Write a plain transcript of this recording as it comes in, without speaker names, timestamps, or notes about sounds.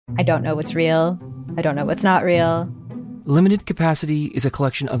I don't know what's real. I don't know what's not real. Limited Capacity is a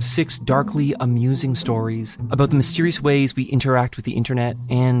collection of 6 darkly amusing stories about the mysterious ways we interact with the internet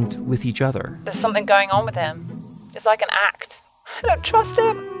and with each other. There's something going on with him. It's like an act. I don't trust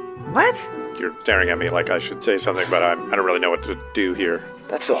him. What? You're staring at me like I should say something, but I don't really know what to do here.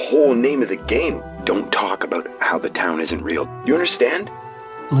 That's the whole name of the game. Don't talk about how the town isn't real. You understand?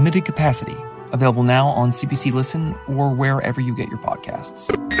 Limited Capacity. Available now on CBC Listen or wherever you get your podcasts.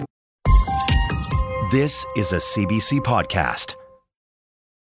 This is a CBC podcast.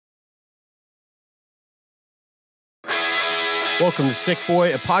 Welcome to Sick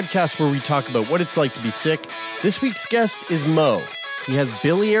Boy, a podcast where we talk about what it's like to be sick. This week's guest is Mo. He has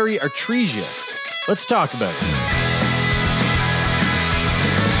biliary atresia. Let's talk about it.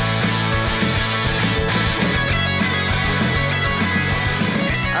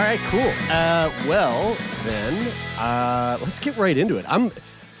 All right, cool. Well, then, let's get right into it.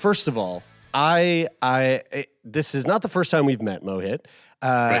 First of all, this is not the first time we've met, Mohit.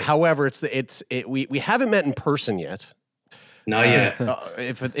 Right. However, we haven't met in person yet. Not yet.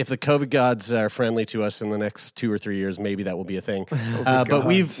 If the COVID gods are friendly to us in the next 2 or 3 years, maybe that will be a thing. But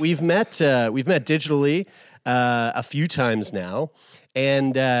we've met digitally a few times now,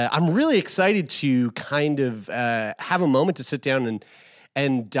 and I'm really excited to kind of have a moment to sit down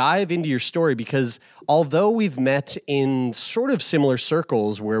and dive into your story, because although we've met in sort of similar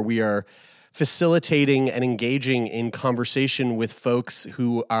circles where we are facilitating and engaging in conversation with folks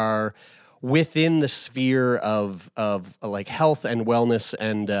who are within the sphere of like health and wellness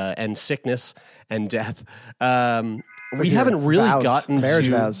and sickness and death, we haven't really gotten marriage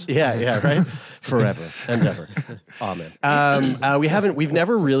to vows. Yeah, right. Forever and ever. Amen. We've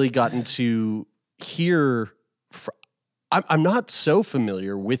never really gotten to hear. I'm not so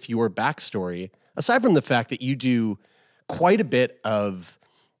familiar with your backstory, aside from the fact that you do quite a bit of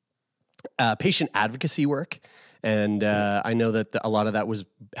patient advocacy work. And I know that a lot of that was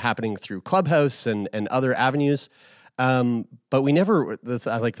happening through Clubhouse and other avenues. But we never,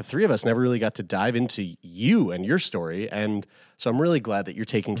 the three of us never really got to dive into you and your story. And so I'm really glad that you're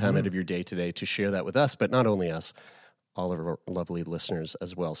taking time out of your day today to share that with us, but not only us, all of our lovely listeners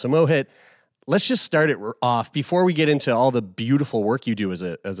as well. So Mohit, let's just start it off before we get into all the beautiful work you do as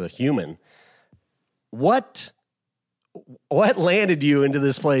a human. What landed you into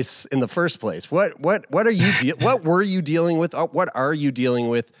this place in the first place? What are you what were you dealing with? What are you dealing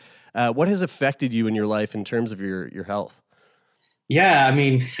with? What has affected you in your life in terms of your health? Yeah, I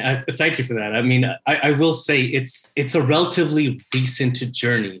mean, thank you for that. I mean, I will say it's a relatively recent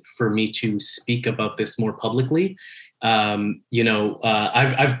journey for me to speak about this more publicly.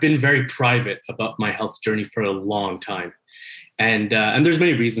 I've been very private about my health journey for a long time. And there's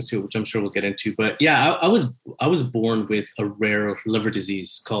many reasons to it, which I'm sure we'll get into. But yeah, I was born with a rare liver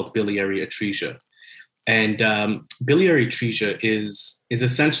disease called biliary atresia. And biliary atresia is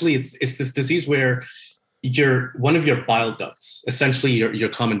essentially it's this disease where one of your bile ducts, essentially your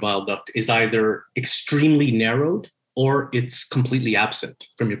common bile duct, is either extremely narrowed or it's completely absent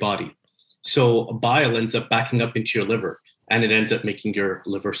from your body. So bile ends up backing up into your liver, and it ends up making your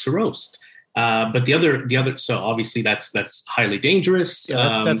liver cirrhosed. But the other, so obviously that's highly dangerous.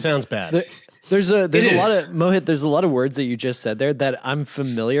 Yeah, that sounds bad. There's a lot of Mohit. There's a lot of words that you just said there that I'm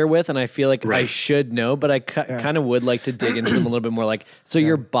familiar with, and I feel like I should know, but I kind of would like to dig into them a little bit more. Like, so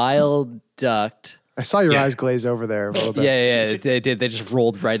your bile duct. I saw your eyes glaze over there a little bit. Yeah, they did. They just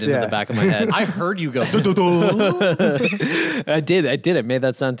rolled right into the back of my head. I heard you go. I did. It made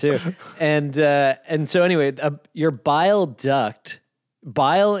that sound too. And so anyway, your bile duct.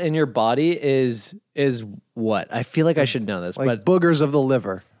 Bile in your body is what? I feel like I should know this, but boogers of the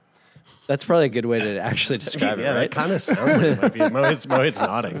liver. That's probably a good way to actually describe it, right? That kind of sounds like it might be. Mohit's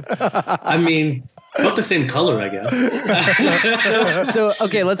nodding. I mean, about the same color, I guess. So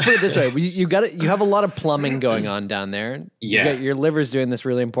okay, let's put it this way: you have a lot of plumbing going on down there. Yeah, your liver's doing this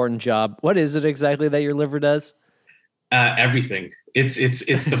really important job. What is it exactly that your liver does? Everything. It's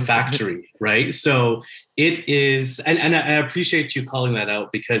the factory, right? So it is, and I appreciate you calling that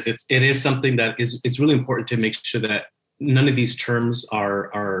out, because it is something that it's really important to make sure that none of these terms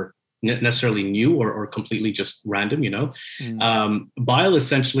are necessarily new or completely just random. Bile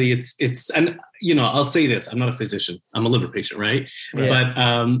essentially it's and I'll say this: I'm not a physician. I'm a liver patient, right?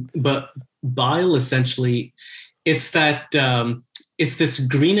 Yeah. But bile essentially it's this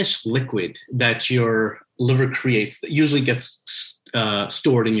greenish liquid that your liver creates that usually gets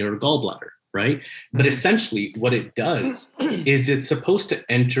stored in your gallbladder, right? But essentially what it does is it's supposed to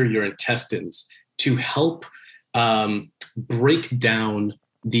enter your intestines to help break down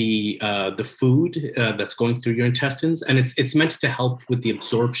the food that's going through your intestines, and it's meant to help with the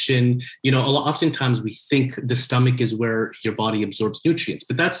absorption. Oftentimes we think the stomach is where your body absorbs nutrients,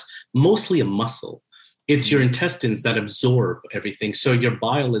 but that's mostly a muscle. It's your intestines that absorb everything. So your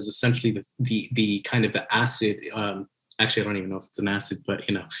bile is essentially the kind of the acid. Actually, I don't even know if it's an acid, but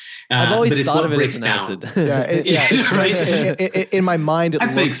I've always thought of it as an acid. In my mind,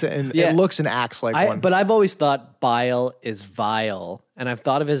 it looks and acts like one. But I've always thought bile is vile, and I've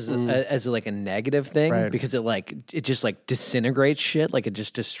thought of it as like a negative thing because it just like disintegrates shit, like it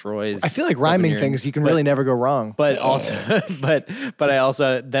just destroys. I feel like rhyming things, you can really never go wrong. But also, but I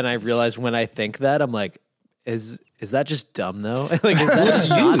also then I realized when I think that I'm like, is that just dumb though? Like, is that it's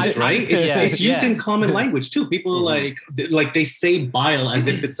used, right? It's used in common language too. People like they say bile as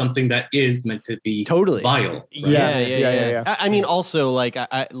if it's something that is meant to be totally vile. Right? Yeah. I mean, also like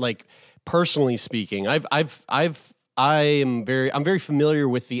I like personally speaking, I'm very familiar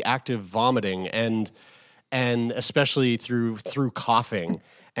with the act of vomiting and especially through coughing.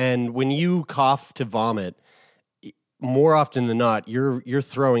 And when you cough to vomit, more often than not, you're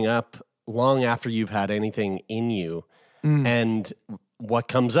throwing up long after you've had anything in you. And what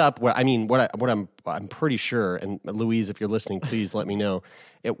comes up, I'm pretty sure, and Louise, if you're listening, please let me know.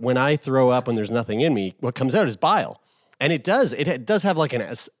 When I throw up when there's nothing in me, what comes out is bile. And it does have like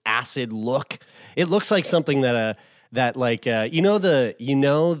an acid look. It looks like something that the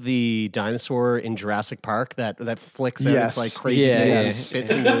dinosaur in Jurassic Park that flicks out its like crazy things and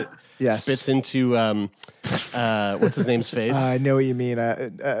spits into what's his name's face? I know what you mean.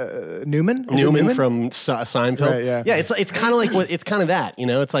 Newman from Seinfeld. Right, yeah. It's kind of like it's kind of that.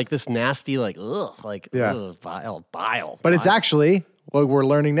 It's like this nasty bile. But it's actually what we're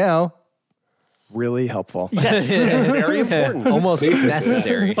learning now. Really helpful. Yes, very important. Almost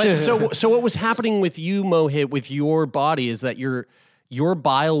necessary. But so what was happening with you, Mohit, with your body is that your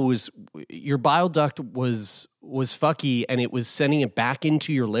bile duct was fucky, and it was sending it back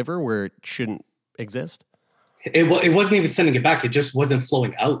into your liver where it shouldn't exist. It wasn't even sending it back. It just wasn't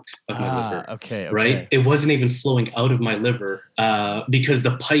flowing out of my liver. Okay. Right. It wasn't even flowing out of my liver because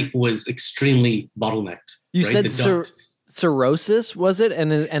the pipe was extremely bottlenecked. You said cirrhosis, was it?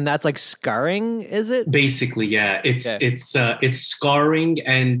 And that's like scarring, is it? Basically, yeah. It's scarring,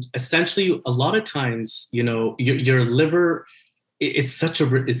 and essentially a lot of times, your liver. It's so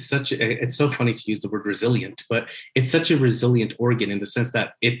funny to use the word resilient, but it's such a resilient organ in the sense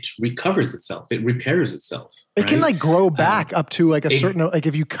that it recovers itself, it repairs itself. It can like grow back up to like a certain, like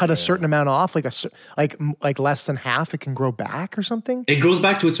if you cut a certain amount off, like less than half, it can grow back or something. It grows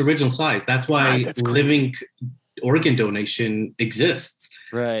back to its original size. That's why living organ donation exists.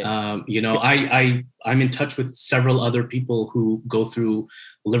 Right. I'm in touch with several other people who go through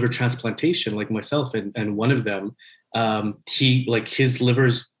liver transplantation, like myself, and one of them. His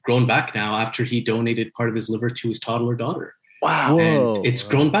liver's grown back now after he donated part of his liver to his toddler daughter. Wow. And it's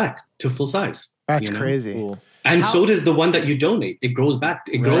grown back to full size. That's crazy. Cool. And so does the one that you donate. It grows back.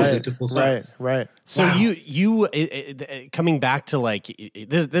 It grows into full size. Right. So you coming back to like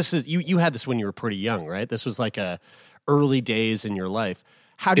this is you had this when you were pretty young, right? This was like a early days in your life.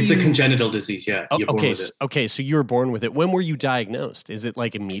 It's a congenital disease. Yeah. Okay. So you were born with it. When were you diagnosed? Is it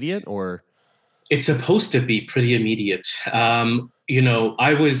like immediate or? It's supposed to be pretty immediate. I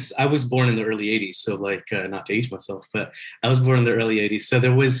was born in the early 80s, so not to age myself, but I was born in the early 80s. So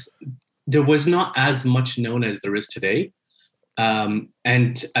there was not as much known as there is today.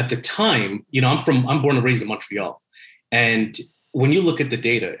 And at the time, I'm born and raised in Montreal. And when you look at the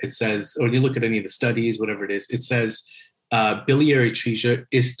data, it says, or you look at any of the studies, whatever it is, it says biliary atresia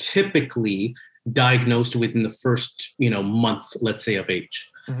is typically diagnosed within the first, month, let's say, of age.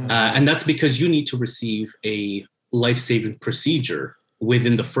 Mm-hmm. And that's because you need to receive a life-saving procedure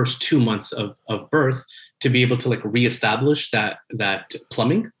within the first 2 months of birth to be able to reestablish that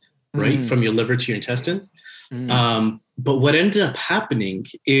plumbing, right, from your liver to your intestines. But what ended up happening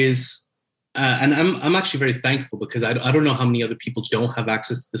is, and I'm actually very thankful because I don't know how many other people don't have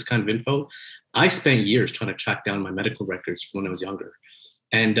access to this kind of info. I spent years trying to track down my medical records from when I was younger.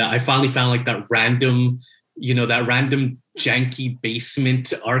 And I finally found that random janky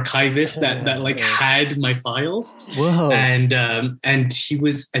basement archivist that had my files. Whoa. And when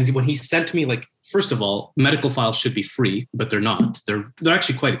he sent me, first of all, medical files should be free, but they're not. They're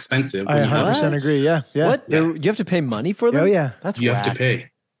actually quite expensive. I 100% agree. Yeah. What? Yeah. You have to pay money for them? Oh yeah, you have to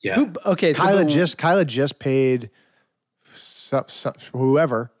pay. Yeah. Kyla just paid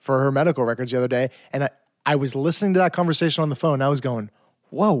whoever for her medical records the other day, and I was listening to that conversation on the phone. And I was going,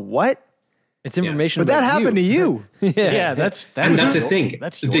 "Whoa, what?" It's information, but that happened to you. Yeah, that's the thing.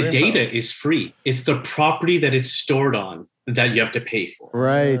 That's the data is free. It's the property that it's stored on that you have to pay for.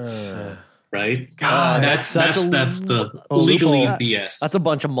 Right. Right. God, that's the legalese BS. That's a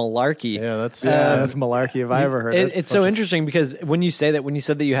bunch of malarkey. Yeah, that's malarkey if I ever heard it. It's so interesting because when you said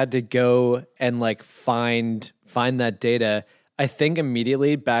that you had to go and like find that data, I think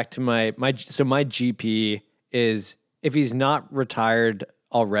immediately back to my GP is, if he's not retired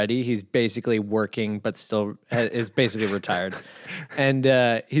already, he's basically working, but still is basically retired. And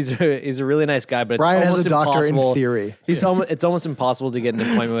he's a really nice guy, but it's Brian almost has a doctor impossible. in theory. It's almost impossible to get an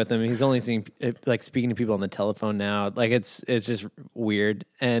appointment with him. He's only speaking to people on the telephone now. Like it's just weird.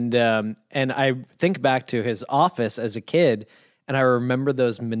 And I think back to his office as a kid, and I remember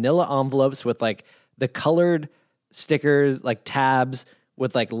those manila envelopes with like the colored stickers, like tabs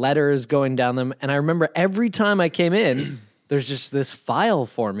with like letters going down them. And I remember every time I came in, there's just this file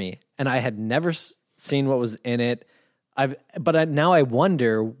for me, and I had never seen what was in it. Now I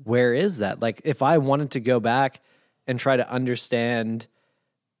wonder, where is that? Like, if I wanted to go back and try to understand,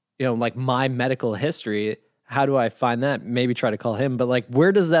 like my medical history, how do I find that? Maybe try to call him, but like,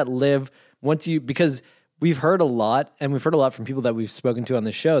 where does that live because we've heard a lot, and we've heard a lot from people that we've spoken to on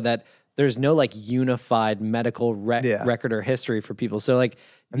the show, that there's no like unified medical record or history for people. So like,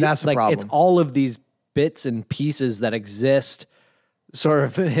 and that's the problem. It's all of these bits and pieces that exist sort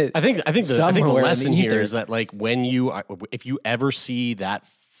of. I think the lesson here is that like if you ever see that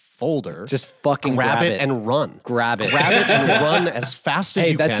folder, just fucking grab it and run. Grab it and run as fast as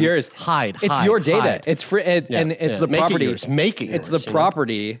you can. Hey, that's yours. Hide. It's your data. Hide. It's free, and it's the property. It's the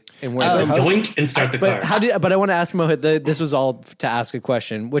property. And where yoink and start the car. But I want to ask Mohit. This was all to ask a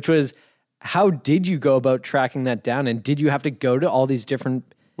question, which was, how did you go about tracking that down? And did you have to go to all these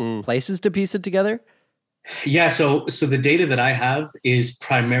different places to piece it together? Yeah, so the data that I have is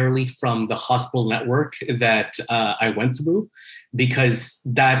primarily from the hospital network that I went through, because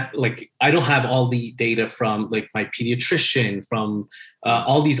that, like, I don't have all the data from like my pediatrician, from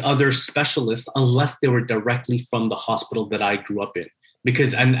all these other specialists, unless they were directly from the hospital that I grew up in.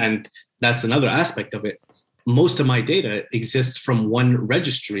 Because and that's another aspect of it. Most of my data exists from one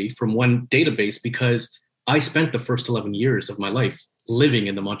registry, from one database, because I spent the first 11 years of my life living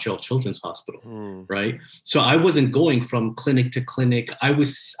in the Montreal Children's Hospital, right? So I wasn't going from clinic to clinic. I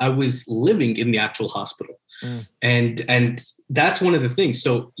was living in the actual hospital. And that's one of the things.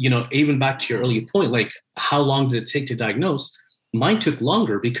 So, even back to your earlier point, like, how long did it take to diagnose? Mine took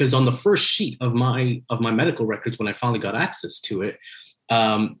longer, because on the first sheet of my medical records, when I finally got access to it,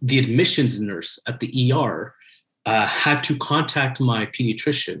 the admissions nurse at the ER had to contact my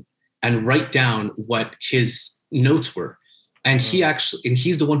pediatrician and write down what his notes were. And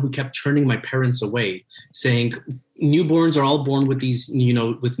he's the one who kept turning my parents away, saying, newborns are all born with these,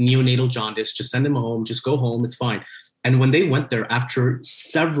 with neonatal jaundice. Just send them home. Just go home. It's fine. And when they went there after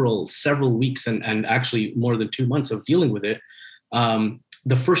several weeks and actually more than 2 months of dealing with it,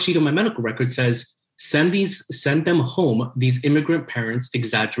 the first sheet of my medical record says, send them home. These immigrant parents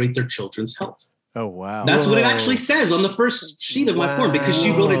exaggerate their children's health. Oh, wow. That's what it actually says on the first sheet of my form, because she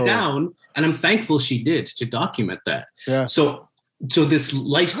wrote it down, and I'm thankful she did, to document that. Yeah. So this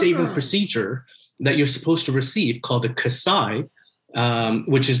life-saving procedure that you're supposed to receive, called a Kasai,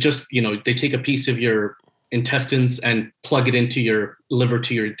 which is just, they take a piece of your intestines and plug it into your liver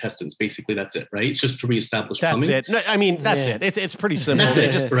to your intestines. Basically, that's it, right? It's just to reestablish plumbing. That's it. No, I mean, that's it. It's pretty simple. That's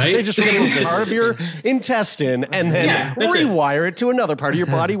it, right? They just remove part of your intestine and then rewire it to another part of your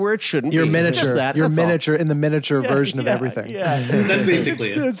body where it shouldn't your be. Miniature. That, your miniature. In the miniature version of everything. Yeah. That's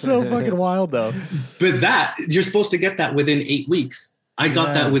basically it. It's so fucking wild, though. But you're supposed to get that within 8 weeks. I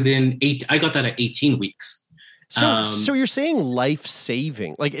got that I got that at 18 weeks. So you're saying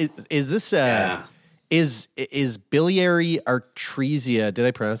life-saving. Like, is this... Is biliary atresia? Did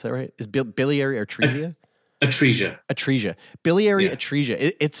I pronounce that right? Is biliary atresia? Atresia. Biliary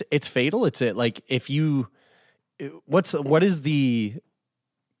atresia. It's fatal. It's like, if you, what is the?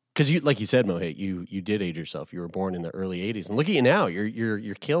 Because like you said, Mohit, you did age yourself. You were born in the early '80s, and look at you now.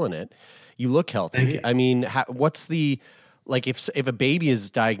 You're killing it. You look healthy. I mean, what's the, like, if a baby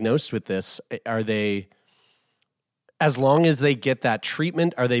is diagnosed with this, are they? As long as they get that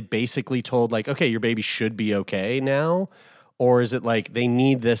treatment, are they basically told, like, okay, your baby should be okay now? Or is it like they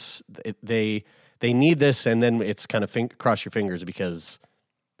need this, they need this, and then it's kind of cross your fingers because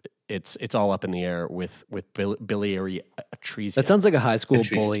it's all up in the air with biliary atresia? That sounds like a high school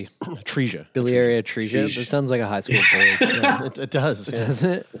bully. Atresia. Biliary atresia. That sounds like a high school bully. Yeah. It does. Does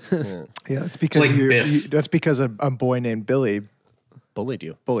it? Yeah, it's because that's because a boy named Billy bullied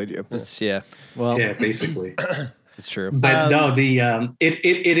you. Well, yeah, basically. It's true, but no, it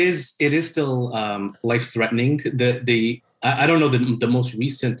is still life threatening. I don't know the most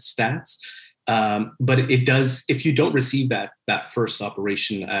recent stats, But it does, if you don't receive that first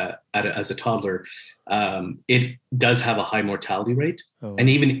operation as a toddler, it does have a high mortality rate. Oh. And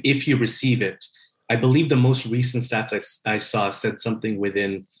even if you receive it, I believe the most recent stats I saw said something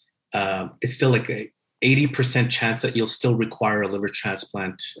within, it's still like a 80% chance that you'll still require a liver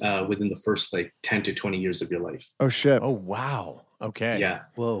transplant within the first like 10 to 20 years of your life. Oh shit. Oh, wow. Okay. Yeah.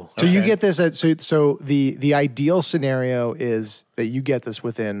 Whoa. So you get this so the ideal scenario is that you get this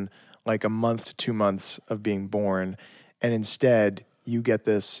within like a month to 2 months of being born, and instead you get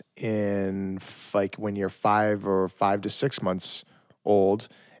this in like when you're 5 to 6 months old.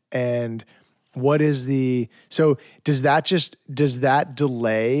 And what is so does that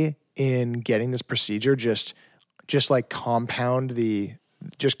delay in getting this procedure just like compound the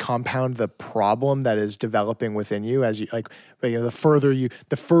problem that is developing within you as you like, you know,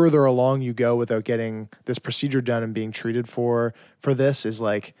 the further along you go without getting this procedure done and being treated for this is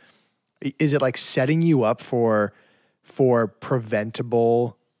it like setting you up for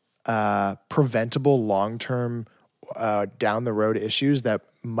preventable long-term down the road issues that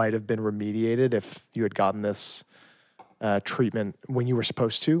might have been remediated if you had gotten this treatment when you were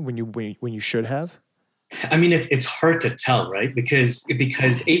supposed to, when you should have? I mean, it's hard to tell, right? Because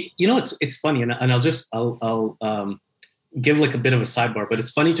you know, it's funny, and I'll give like a bit of a sidebar, but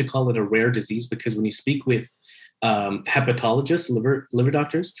it's funny to call it a rare disease because when you speak with hepatologists, liver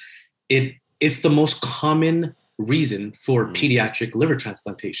doctors, it's the most common reason for pediatric liver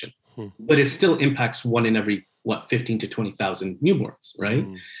transplantation, but it still impacts 1 in every 15 to 20,000 newborns, right?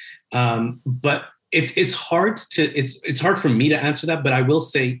 But it's hard for me to answer that, but I will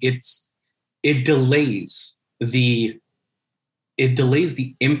say it delays the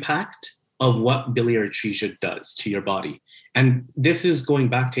impact of what biliary atresia does to your body. And this is going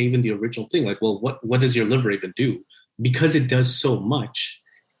back to even the original thing, like, well, what does your liver even do? Because it does so much,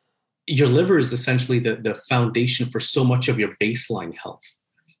 your liver is essentially the foundation for so much of your baseline health.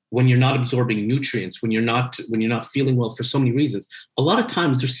 When you're not absorbing nutrients, when you're not feeling well for so many reasons, a lot of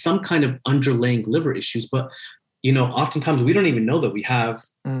times there's some kind of underlying liver issues, but you know, oftentimes we don't even know that we have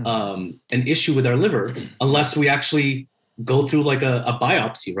an issue with our liver unless we actually go through like a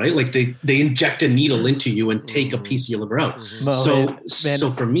biopsy, right? Like they inject a needle into you and take a piece of your liver out. So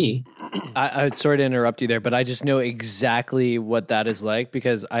for me, I sorry to interrupt you there, but I just know exactly what that is like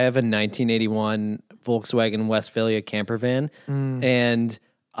because I have a 1981 Volkswagen Westphalia camper van and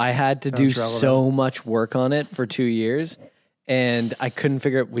I had to do so much work on it for 2 years and I couldn't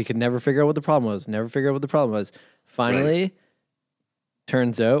we could never figure out what the problem was. Finally,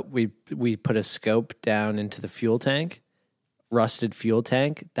 turns out we put a scope down into the fuel tank, rusted fuel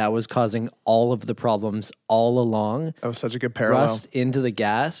tank that was causing all of the problems all along. That was such a good parallel. Rust into the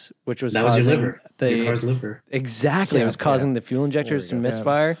gas, which was that causing was your liver. Your car's liver. Exactly. Yeah, it was causing the fuel injectors to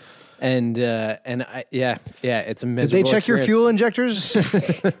misfire. And it's a miserable Did they check your fuel injectors?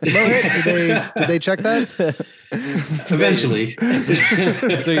 Mohit? Did they check that? Eventually.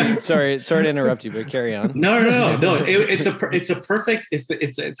 Sorry to interrupt you, but carry on. No. It's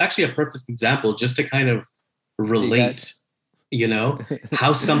actually a perfect example just to kind of relate, you know,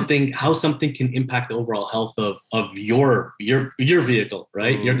 how something can impact the overall health of your vehicle,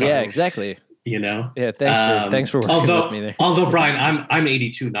 right? Your car. Yeah, exactly. You know, yeah. Thanks for working with me there. Although Brian, I'm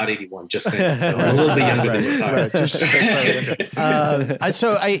 82, not 81. Just saying, so I'm a little bit younger than you are.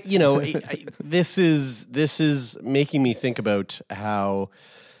 So this is making me think about how,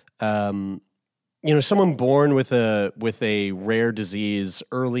 someone born with a rare disease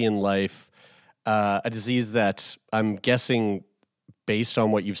early in life, a disease that I'm guessing, based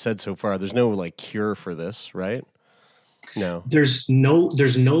on what you've said so far, there's no like cure for this, right? No, there's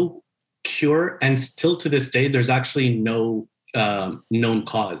no cure, and still to this day there's actually no known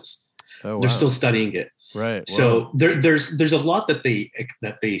cause. They're still studying it, right? So there's a lot that they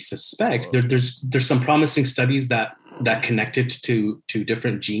suspect. There's some promising studies that connect it to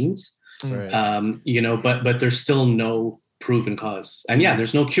different genes, right. But there's still no proven cause, and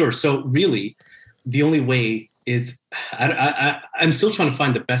there's no cure. So really the only way is I'm still trying to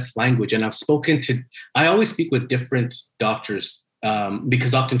find the best language, and I always speak with different doctors.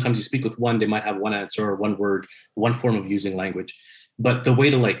 Because oftentimes you speak with one, they might have one answer or one word, one form of using language. But the way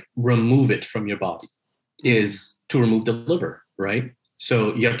to like remove it from your body is to remove the liver, right?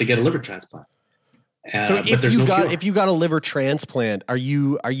 So you have to get a liver transplant. So if you got a liver transplant, are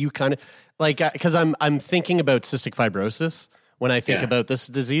you kind of like, because I'm thinking about cystic fibrosis when I think about this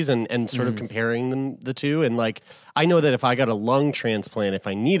disease and sort of comparing the two. And like, I know that if I got a lung transplant, if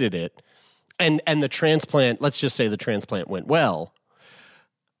I needed it, and the transplant, let's just say the transplant went well,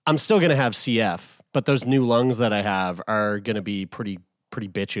 I'm still going to have CF, but those new lungs that I have are going to be pretty pretty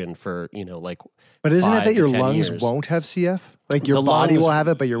bitchin' for, like. But isn't it that your 5 to 10 lungs years. won't have CF? Like your The body lungs- will have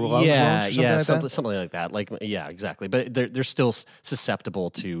it, but your lungs won't? Or Something like that. Like, yeah, exactly. But they're still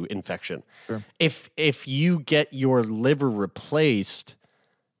susceptible to infection. Sure. If you get your liver replaced,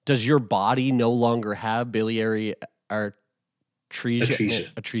 does your body no longer have biliary atresia?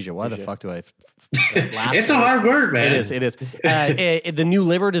 Why the fuck do I? It's a hard word, man. It is. The new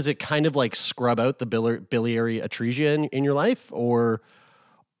liver, does it kind of like scrub out the biliary atresia in your life, or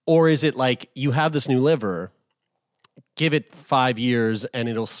is it like you have this new liver, give it 5 years and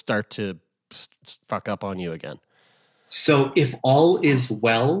it'll start to fuck up on you again? So if all is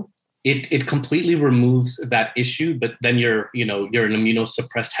well, it completely removes that issue, but then you're an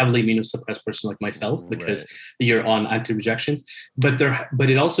heavily immunosuppressed person like myself, because you're on anti-rejections. But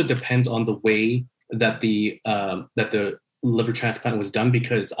it also depends on the way that the liver transplant was done,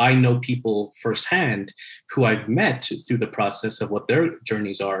 because I know people firsthand who I've met through the process of what their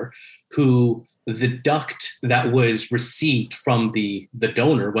journeys are, who the duct that was received from the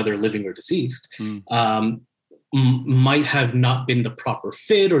donor, whether living or deceased, might have not been the proper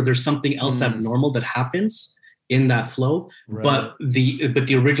fit, or there's something else abnormal that happens in that flow. Right. But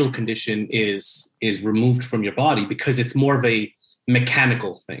the original condition is removed from your body because it's more of a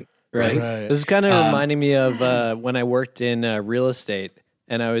mechanical thing. Right. This is kind of reminding me of when I worked in real estate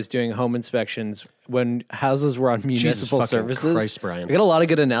and I was doing home inspections when houses were on municipal services. Christ, Brian. I got a lot of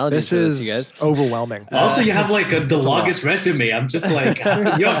good analogies for this, you guys. Overwhelming. Also, you have like the longest resume. I'm just like,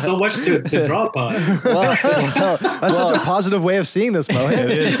 you have so much to draw upon. That's such a positive way of seeing this,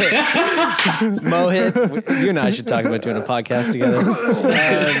 Mohit. Mohit, you and I should talk about doing a podcast together.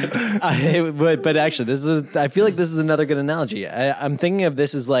 But actually, I feel like this is another good analogy. I'm thinking of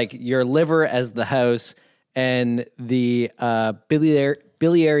this as like your liver as the house and the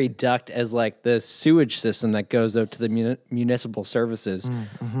biliary duct as like the sewage system that goes out to the municipal services.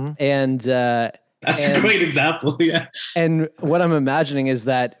 And that's a great example. Yeah. And what I'm imagining is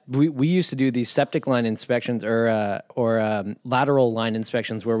that we used to do these septic line inspections or lateral line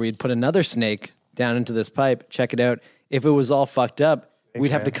inspections where we'd put another snake down into this pipe, check it out. If it was all fucked up,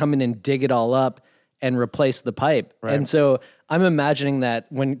 we'd have to come in and dig it all up and replace the pipe. Right. And so I'm imagining that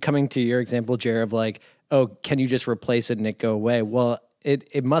when coming to your example, Jer, of like, oh, can you just replace it and it go away? Well,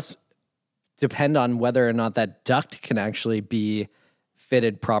 it must depend on whether or not that duct can actually be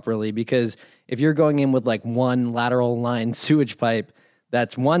fitted properly, because if you're going in with like one lateral line sewage pipe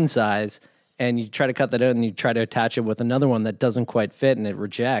that's one size and you try to cut that out and you try to attach it with another one that doesn't quite fit and it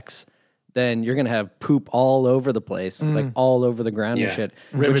rejects, then you're going to have poop all over the place, like all over the ground and shit,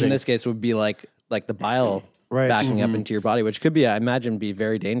 which in this case would be like the bile backing up into your body, which could be, I imagine, be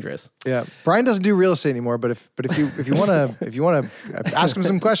very dangerous. Yeah, Brian doesn't do real estate anymore, but if you want to ask him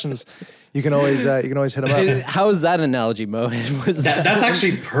some questions, you can always hit him up. How is that analogy, Mo? That's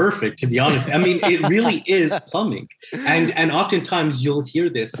actually perfect, to be honest. I mean, it really is plumbing, and oftentimes you'll hear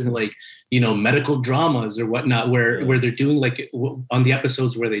this in like medical dramas or whatnot, where they're doing like on the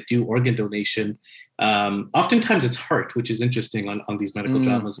episodes where they do organ donation. Oftentimes it's heart, which is interesting on these medical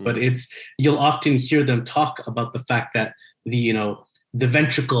dramas, but you'll often hear them talk about the fact that the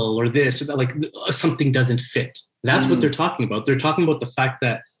ventricle or this, or that, like something doesn't fit. That's what they're talking about. They're talking about the fact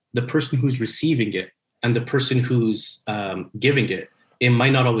that the person who's receiving it and the person who's giving it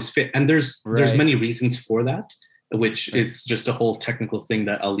might not always fit. And there's many reasons for that, which is just a whole technical thing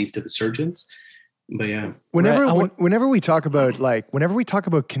that I'll leave to the surgeons. But yeah, whenever we talk about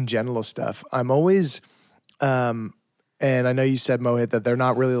congenital stuff, I'm always, and I know you said, Mohit, that they're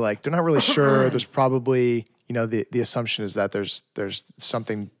not really sure. There's probably, the assumption is that there's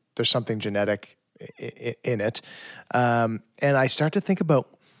something genetic in it. And I start to think about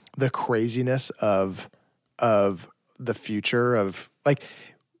the craziness of the future of like,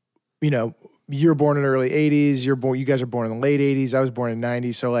 you're born in the early 80s. You guys are born in the late 80s. I was born in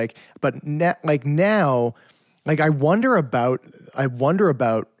 90s. So now, I wonder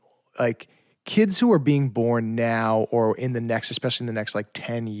about like kids who are being born now or especially in the next like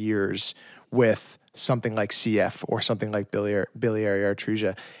 10 years with something like CF or something like biliary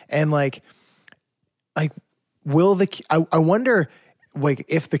atresia. And like I wonder like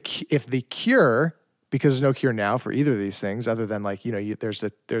if the cure, because there's no cure now for either of these things other than like, there's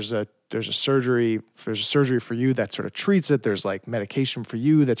a surgery for you that sort of treats it. There's like medication for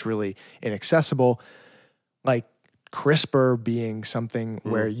you that's really inaccessible. Like CRISPR being something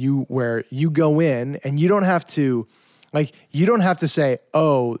where you go in and you don't have to say, you don't have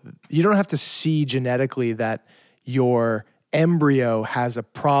to see genetically that your embryo has a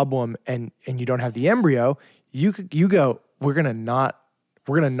problem and you don't have the embryo. You go, we're going to not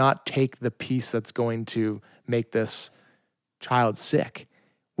take the piece that's going to make this child sick,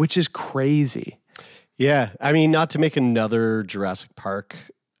 which is crazy. Yeah. I mean, not to make another Jurassic Park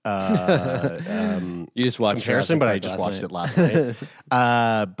you just watched comparison, but I just watched it last night.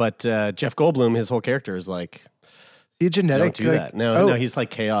 But Jeff Goldblum, his whole character is like, you genetic? Don't do that. No, he's like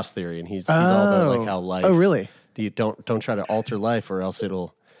chaos theory, and he's all about like how life. Oh, really? You don't try to alter life, or else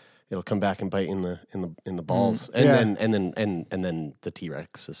it'll come back and bite in the balls, and then the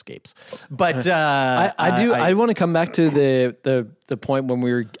T-Rex escapes. But I want to come back to the point when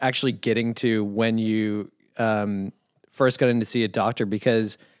we were actually getting to when you first got in to see a doctor,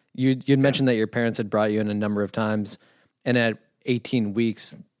 because you'd mentioned that your parents had brought you in a number of times, and at 18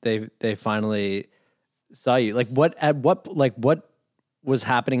 weeks they finally saw you. Like what was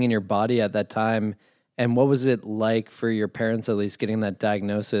happening in your body at that time, and what was it like for your parents, at least getting that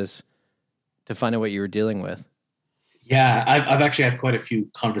diagnosis to find out what you were dealing with? Yeah, I've actually had quite a few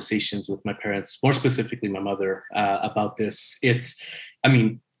conversations with my parents, more specifically my mother, about this.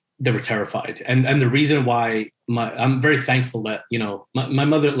 They were terrified, and the reason why I'm very thankful that my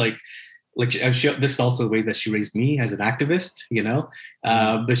mother this is also the way that she raised me as an activist,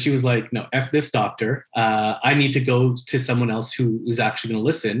 but she was like, no, F this doctor. I need to go to someone else who's actually going to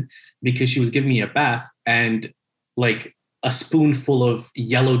listen, because she was giving me a bath and like a spoonful of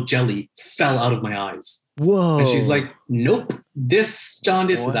yellow jelly fell out of my eyes. Whoa. And she's like, nope, this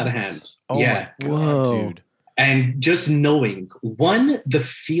jaundice is out of hand. Oh yeah. My God, dude. And just knowing, the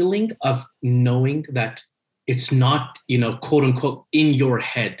feeling of knowing that it's not, quote unquote, in your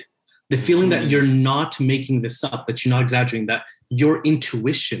head. The feeling that you're not making this up, that you're not exaggerating, that your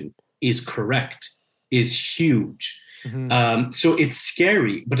intuition is correct, is huge. Mm-hmm. So it's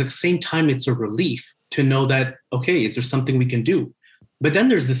scary, but at the same time, it's a relief to know that, okay, is there something we can do? But then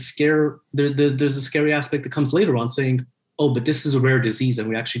there's the there's a scary aspect that comes later on saying, oh, but this is a rare disease and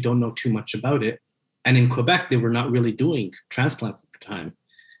we actually don't know too much about it. And in Quebec, they were not really doing transplants at the time.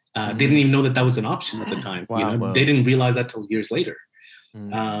 They didn't even know that was an option at the time. Wow. They didn't realize that till years later.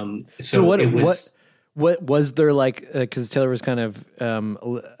 So what was there like? Because Taylor was kind of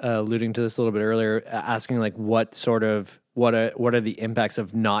alluding to this a little bit earlier, asking like what are the impacts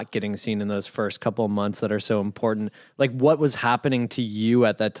of not getting seen in those first couple of months that are so important? Like, what was happening to you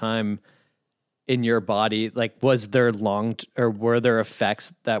at that time in your body? Like, was there were there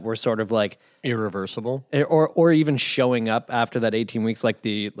effects that were sort of like irreversible, or even showing up after that 18 weeks, like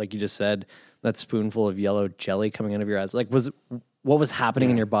you just said, that spoonful of yellow jelly coming out of your eyes? Like, what was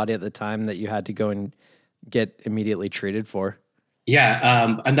happening in your body at the time that you had to go and get immediately treated for?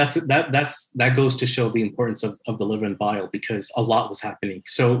 Yeah, and that goes to show the importance of the liver and bile, because a lot was happening.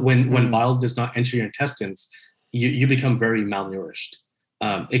 So when bile does not enter your intestines, you become very malnourished,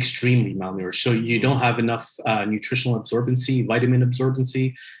 extremely malnourished. So you don't have enough nutritional absorbency, vitamin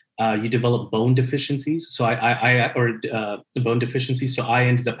absorbency. You develop bone deficiencies. So bone deficiency. So I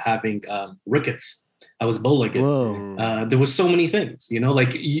ended up having rickets. I was bow-legged. There was so many things,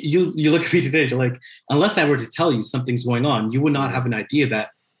 like you look at me today, you're like, unless I were to tell you something's going on, you would not have an idea that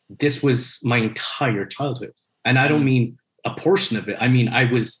this was my entire childhood. And I don't mean a portion of it. I mean,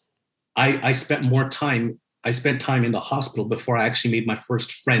 I spent time in the hospital before I actually made my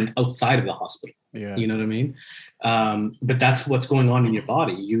first friend outside of the hospital. Yeah. You know what I mean? But that's what's going on in your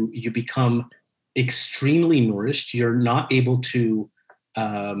body. You become extremely nourished. You're not able to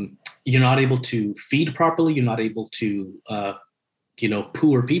feed properly. You're not able to,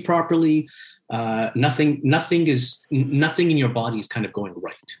 poo or pee properly. Nothing in your body is kind of going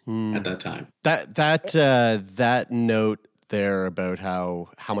right at that time. That note there about how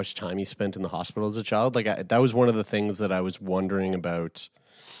much time you spent in the hospital as a child, like that was one of the things that I was wondering about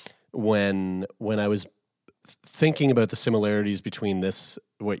when I was thinking about the similarities between this,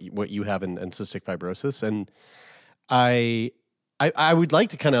 what you have and cystic fibrosis, and I would like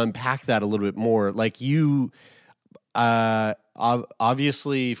to kind of unpack that a little bit more. Like you,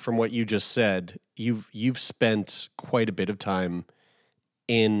 obviously, from what you just said, you've spent quite a bit of time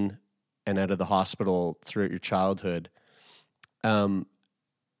in and out of the hospital throughout your childhood.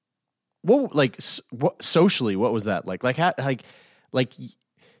 Socially, what was that like?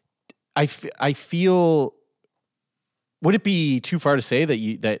 I feel. Would it be too far to say that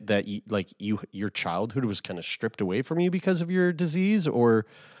your childhood was kind of stripped away from you because of your disease, or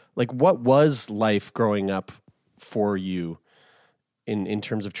like what was life growing up for you in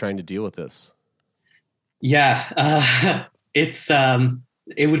terms of trying to deal with this? Yeah,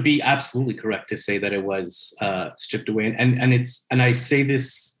 it would be absolutely correct to say that it was stripped away, and I say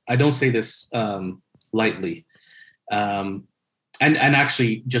this, I don't say this lightly. And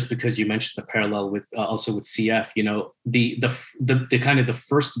actually, just because you mentioned the parallel with also with CF, the kind of the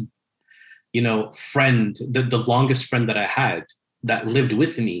first friend, the longest friend that I had that lived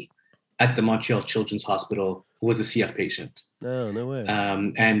with me at the Montreal Children's Hospital was a CF patient. No way.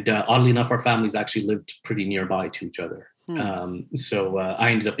 And oddly enough, our families actually lived pretty nearby to each other. So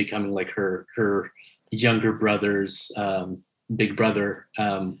I ended up becoming like her younger brother's big brother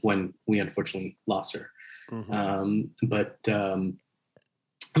when we unfortunately lost her. But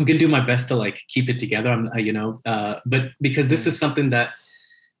I'm gonna do my best to like keep it together. But because this is something that,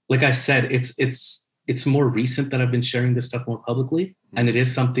 like I said, it's more recent that I've been sharing this stuff more publicly, and it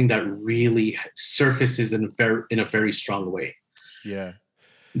is something that really surfaces in a very strong way. Yeah.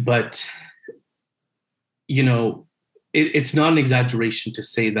 But it's not an exaggeration to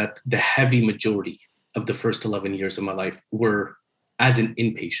say that the heavy majority of the first 11 years of my life were as an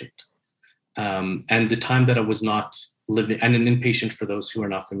inpatient. And the time that I was not living, and an inpatient, for those who are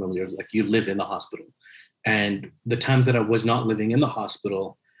not familiar, like you live in the hospital. And the times that I was not living in the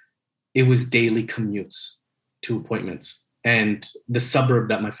hospital, it was daily commutes to appointments. And the suburb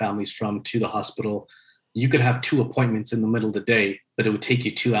that my family's from to the hospital, you could have 2 appointments in the middle of the day, but it would take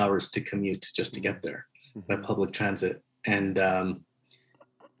you 2 hours to commute just to get there by public transit. And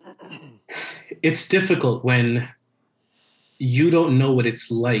it's difficult when you don't know what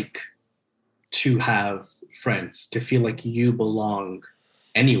it's like to have friends, to feel like you belong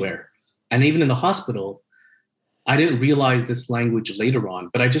anywhere. And even in the hospital, I didn't realize this language later on,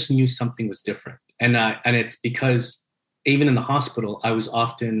 but I just knew something was different. And it's because even in the hospital, I was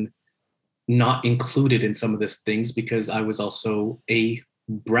often not included in some of these things because I was also a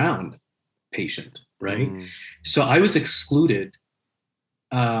brown patient, right? So I was excluded,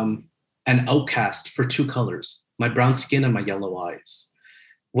 an outcast for 2 colors, my brown skin and my yellow eyes.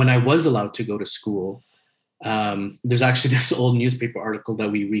 When I was allowed to go to school, there's actually this old newspaper article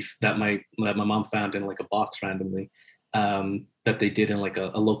that that my mom found in like a box randomly, that they did in like a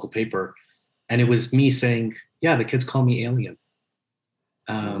local paper. And it was me saying, yeah, the kids call me alien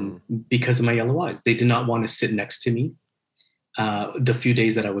because of my yellow eyes. They did not want to sit next to me the few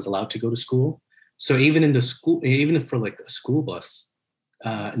days that I was allowed to go to school. So even in the school, even for like a school bus,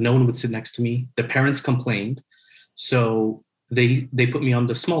 no one would sit next to me. The parents complained. So they put me on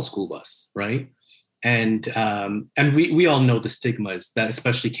the small school bus, right? And we all know the stigmas that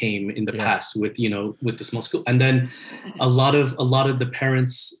especially came in the past with the small school. And then a lot of the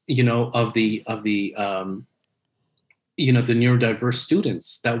parents, of the neurodiverse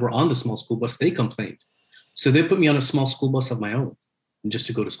students that were on the small school bus, they complained. So they put me on a small school bus of my own just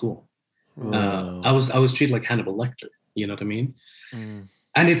to go to school. I was treated like Hannibal Lecter, you know what I mean?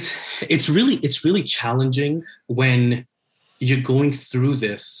 And it's really challenging when you're going through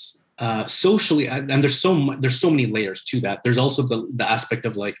this socially, and there's so many layers to that. There's also the aspect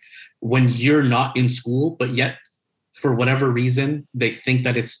of like when you're not in school, but yet for whatever reason they think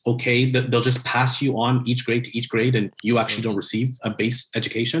that it's okay that they'll just pass you on each grade to each grade, and you actually don't receive a base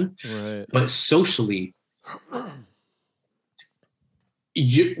education. Right. But socially,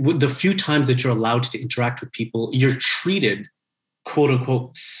 the few times that you're allowed to interact with people, you're treated quote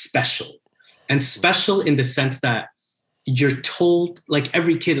unquote special, and special in the sense that you're told, like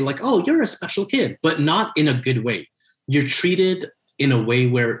every kid, like, oh, you're a special kid, but not in a good way. You're treated in a way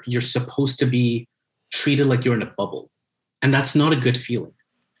where you're supposed to be treated like you're in a bubble. And that's not a good feeling,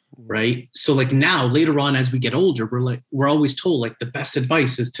 right? So like now, later on, as we get older, we're always told like the best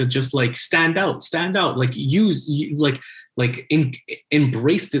advice is to just like stand out, like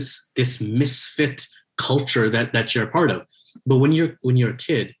embrace this misfit culture that you're a part of. But when you're a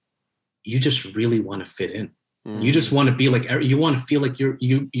kid, you just really want to fit in. You just want to be like, you want to feel like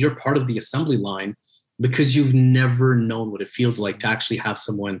you're part of the assembly line because you've never known what it feels like to actually have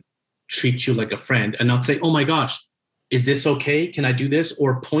someone treat you like a friend and not say, oh my gosh, is this okay? Can I do this?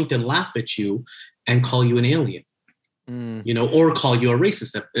 Or point and laugh at you and call you an alien, or call you a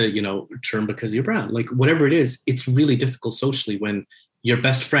racist, term because you're brown. Like whatever it is, it's really difficult socially when your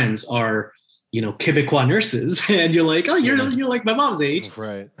best friends are, Quebecois nurses and you're like, oh, you're like my mom's age.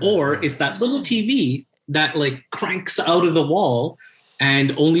 Right. Or it's that little TV that like cranks out of the wall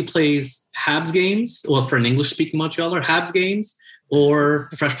and only plays Habs games. Well, for an English speaking Montrealer, Habs games or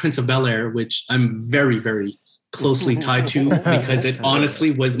Fresh Prince of Bel-Air, which I'm very, very closely tied to because it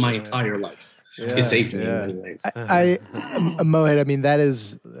honestly was my entire life. Yeah, it saved me in many ways. Mohit, I mean, that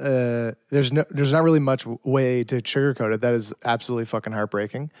is, there's not really much way to sugarcoat it. That is absolutely fucking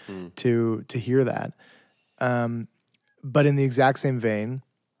heartbreaking to hear that. But in the exact same vein,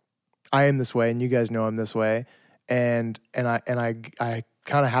 I am this way, and you guys know I'm this way, and I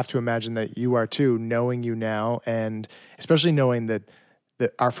kind of have to imagine that you are too, knowing you now, and especially knowing that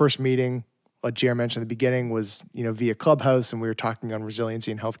our first meeting, what Jer mentioned at the beginning, was via Clubhouse, and we were talking on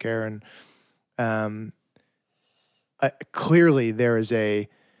resiliency in healthcare, and clearly there is a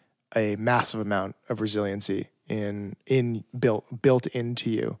massive amount of resiliency built into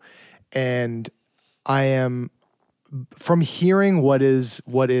you. And I am, from hearing what is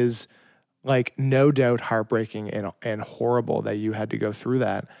like no doubt heartbreaking and horrible that you had to go through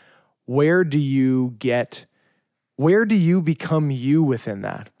that, where do you become you within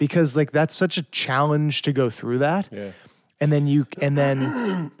that? Because like that's such a challenge to go through that. Yeah. And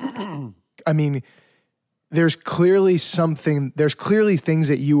then I mean, there's clearly things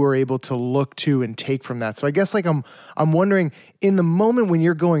that you were able to look to and take from that. So I guess like I'm wondering, in the moment when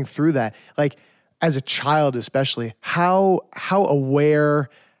you're going through that, like as a child especially, how aware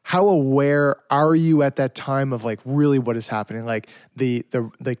are you at that time of like really what is happening, like the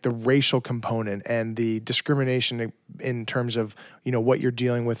racial component and the discrimination in terms of, you know, what you're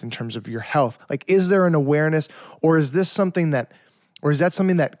dealing with in terms of your health? Like, is there an awareness, or is that something that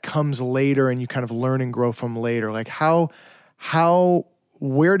comes later and you kind of learn and grow from later? Like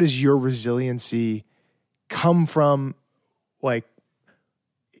where does your resiliency come from? Like,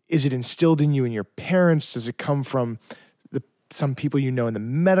 is it instilled in you and your parents? Does it come from some people you know in the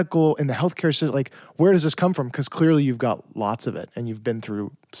healthcare system? Like, where does this come from? Because clearly you've got lots of it and you've been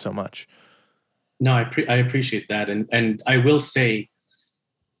through so much. No, I appreciate that. And I will say,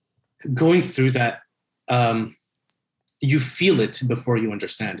 going through that, you feel it before you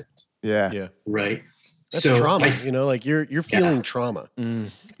understand it. Yeah. Yeah. Right. That's trauma, like you're feeling trauma.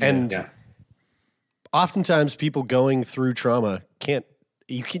 And oftentimes people going through trauma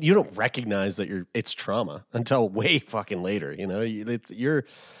you don't recognize that it's trauma until way fucking later. You know,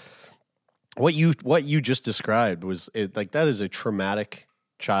 what you just described was like, that is a traumatic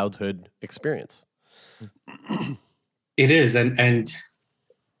childhood experience. It is. And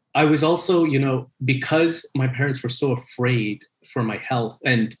I was also, you know, because my parents were so afraid for my health,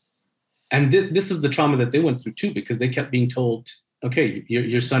 and this is the trauma that they went through too, because they kept being told, okay,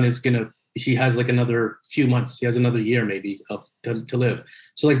 your son is he has like another few months. He has another year maybe to live.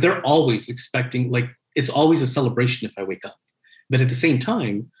 So like they're always expecting, like it's always a celebration if I wake up. But at the same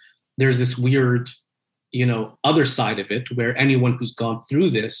time, there's this weird, you know, other side of it where anyone who's gone through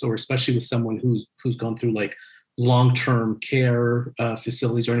this, or especially with someone who's gone through like long-term care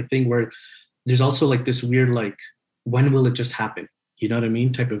facilities or anything, where there's also like this weird, like, when will it just happen? You know what I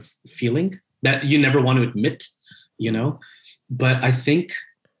mean? Type of feeling that you never want to admit, you know? But I think,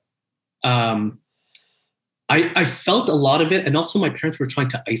 I felt a lot of it, and also my parents were trying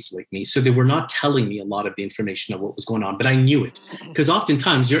to isolate me, so they were not telling me a lot of the information of what was going on, but I knew it, because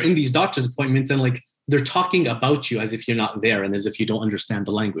oftentimes you're in these doctor's appointments and like they're talking about you as if you're not there and as if you don't understand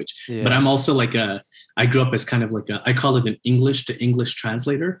the language. Yeah. But I'm also like I grew up as kind of like I call it an English to English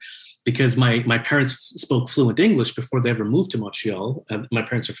translator, because my parents spoke fluent English before they ever moved to Montreal. My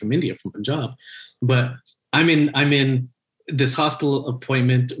parents are from India, from Punjab, but I'm in this hospital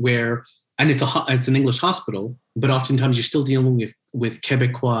appointment where, and it's an English hospital, but oftentimes you're still dealing with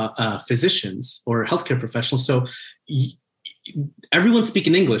Quebecois physicians or healthcare professionals. So everyone's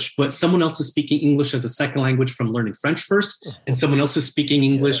speaking English, but someone else is speaking English as a second language from learning French first, and someone else is speaking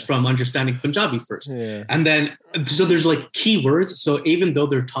English from understanding Punjabi first. Yeah. And then, so there's like keywords. So even though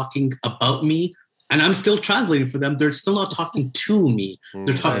they're talking about me, and I'm still translating for them, they're still not talking to me.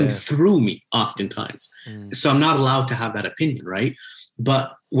 They're talking through me oftentimes. So I'm not allowed to have that opinion, right?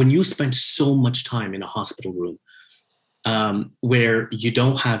 But when you spend so much time in a hospital room where you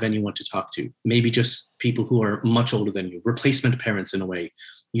don't have anyone to talk to, maybe just people who are much older than you, replacement parents in a way,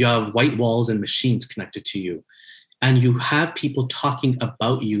 you have white walls and machines connected to you, and you have people talking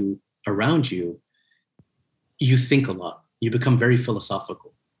about you around you, you think a lot. You become very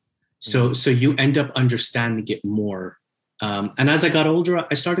philosophical. So you end up understanding it more. And as I got older,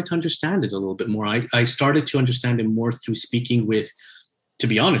 I started to understand it a little bit more. I started to understand it more through speaking with, to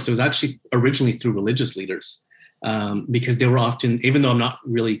be honest, it was actually originally through religious leaders, because they were often, even though I'm not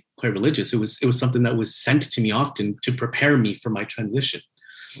really quite religious, it was something that was sent to me often to prepare me for my transition.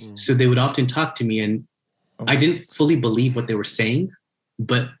 So they would often talk to me, and I didn't fully believe what they were saying,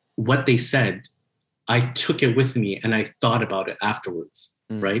 but what they said, I took it with me and I thought about it afterwards,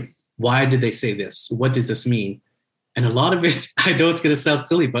 right? Why did they say this? What does this mean? And a lot of it, I know it's going to sound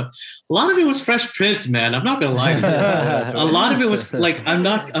silly, but a lot of it was Fresh Prince, man. I'm not going to lie to you. A lot of it was like, I'm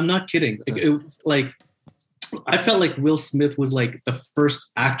not kidding. Like, I felt like Will Smith was like the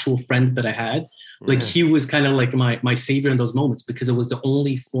first actual friend that I had. Like he was kind of like my savior in those moments, because it was the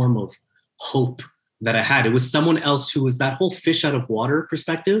only form of hope that I had. It was someone else who was that whole fish out of water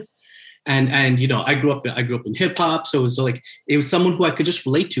perspective. And you know, I grew up in hip hop, so it was someone who I could just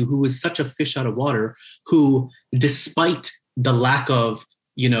relate to, who was such a fish out of water, who, despite the lack of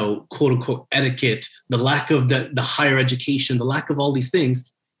quote unquote etiquette, the lack of the higher education, the lack of all these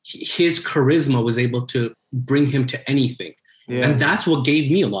things, his charisma was able to bring him to anything. Yeah. And that's what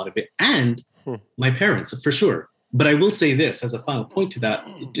gave me a lot of it. And my parents, for sure. But I will say this as a final point to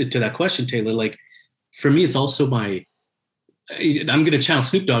that question, Taylor, like for me, it's also I'm going to channel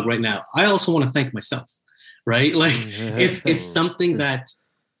Snoop Dogg right now. I also want to thank myself, right? Like it's something that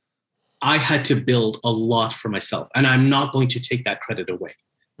I had to build a lot for myself, and I'm not going to take that credit away.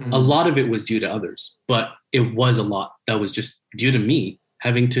 A lot of it was due to others, but it was a lot that was just due to me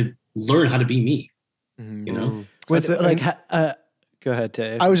having to learn how to be me. Go ahead,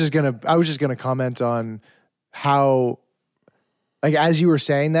 Tay. I was just gonna comment on how, like, as you were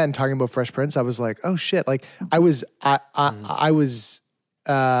saying that and talking about Fresh Prince, I was like, oh shit! Like, I wasn't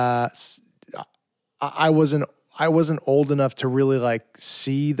old enough to really like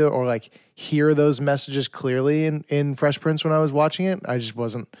see or like hear those messages clearly in Fresh Prince when I was watching it. I just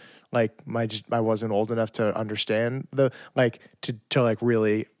wasn't like I wasn't old enough to understand to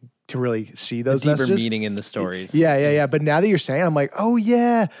really see those deeper messages. Meaning in the stories. Yeah. But now that you're saying, I'm like, oh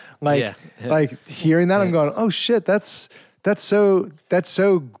yeah, like hearing that, I'm going, oh shit, that's so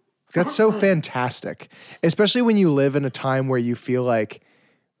fantastic. Especially when you live in a time where you feel like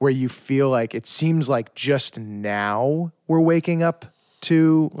it seems like just now we're waking up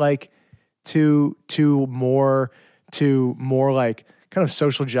to more like kind of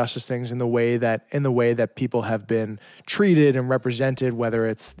social justice things in the way that people have been treated and represented, whether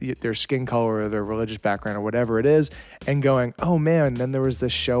it's their skin color or their religious background or whatever it is, and going, oh man, then there was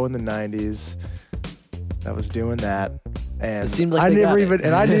this show in the 90s that was doing that. And it seemed like I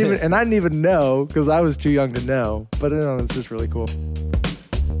didn't even know because I was too young to know, but it's just really cool.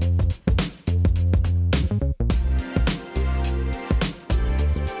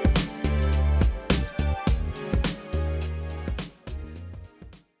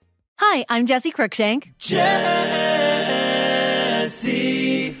 Hi, I'm Jessie Cruikshank. Jessie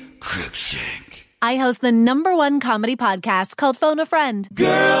Cruikshank. I host the #1 comedy podcast called Phone a Friend.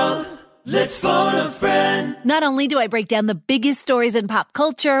 Girl, let's phone a friend. Not only do I break down the biggest stories in pop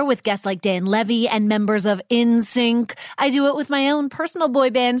culture with guests like Dan Levy and members of NSYNC, I do it with my own personal boy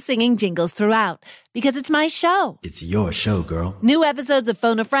band singing jingles throughout. Because it's my show. It's your show, girl. New episodes of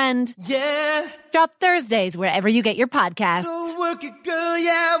Phone a Friend. Yeah. Drop Thursdays wherever you get your podcasts. So work it, girl.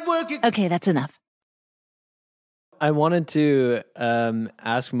 Yeah, work it. Okay, that's enough. I wanted to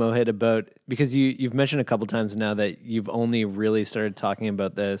ask Mohit about, because you've mentioned a couple times now that you've only really started talking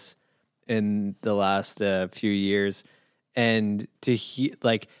about this in the last few years, and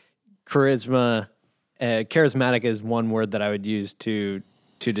charismatic is one word that I would use to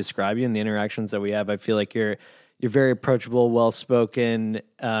describe you in the interactions that we have. I feel like you're very approachable, well-spoken,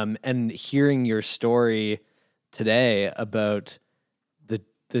 and hearing your story today about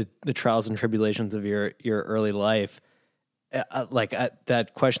the trials and tribulations of your early life,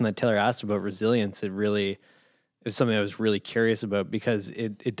 that question that Taylor asked about resilience, it was something I was really curious about, because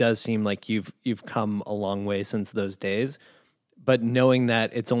it does seem like you've come a long way since those days. But knowing that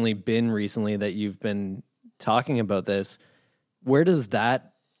it's only been recently that you've been talking about this, where does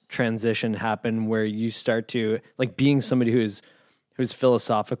that transition happen where you start to, like, being somebody who's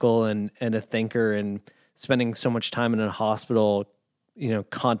philosophical and a thinker and spending so much time in a hospital,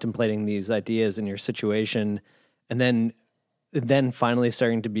 contemplating these ideas in your situation, and then finally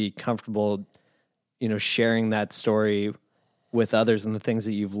starting to be comfortable, sharing that story with others and the things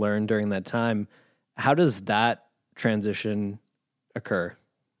that you've learned during that time. How does that transition occur?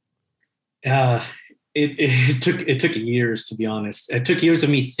 It took years, to be honest. It took years of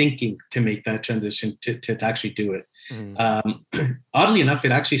me thinking to make that transition to actually do it. Oddly enough,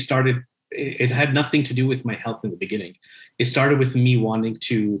 it actually started. It had nothing to do with my health in the beginning. It started with me wanting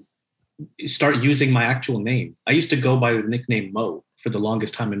to start using my actual name. I used to go by the nickname Mo for the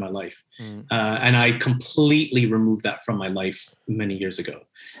longest time in my life, and I completely removed that from my life many years ago.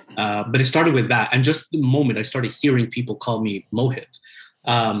 But it started with that, and just the moment I started hearing people call me Mohit,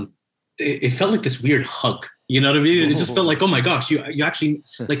 it felt like this weird hug. You know what I mean? It just felt like, oh my gosh, you actually,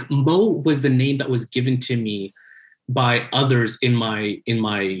 like, Mo was the name that was given to me by others in my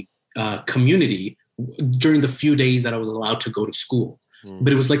community during the few days that I was allowed to go to school.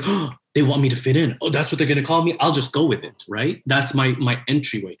 But it was like, oh, they want me to fit in. Oh, that's what they're going to call me. I'll just go with it, right? That's my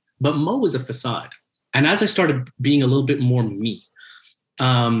entryway. But Mo was a facade. And as I started being a little bit more me,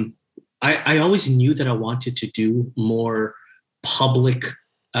 I always knew that I wanted to do more public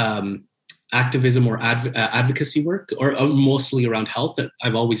activism or advocacy work, or mostly around health. That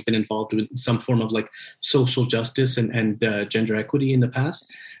I've always been involved with some form of like social justice and gender equity in the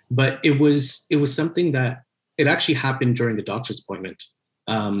past. But it was something that it actually happened during the doctor's appointment.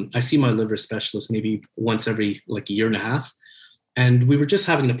 I see my liver specialist maybe once every like a year and a half. And we were just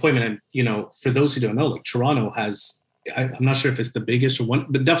having an appointment. And, you know, for those who don't know, like Toronto has, I'm not sure if it's the biggest or one,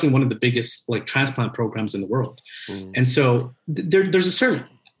 but definitely one of the biggest like transplant programs in the world. And so there's a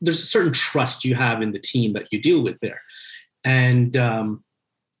certain trust you have in the team that you deal with there. And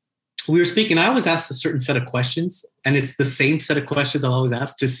we were speaking, I always ask a certain set of questions, and it's the same set of questions I'll always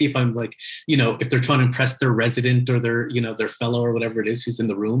ask to see if I'm like, you know, if they're trying to impress their resident or their, you know, their fellow or whatever it is who's in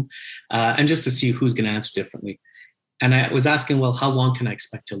the room, and just to see who's going to answer differently. And I was asking, well, how long can I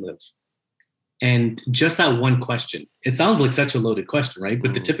expect to live? And just that one question, it sounds like such a loaded question, right?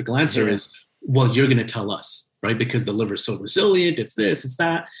 But the typical answer is, well, you're going to tell us, right? Because the liver is so resilient, it's this, it's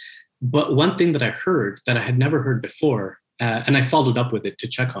that. But one thing that I heard that I had never heard before, and I followed up with it to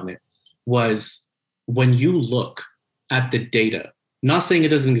check on it, was when you look at the data, not saying it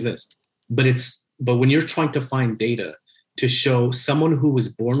doesn't exist, but when you're trying to find data to show someone who was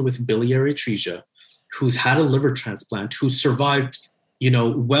born with biliary atresia, who's had a liver transplant, who survived, you know,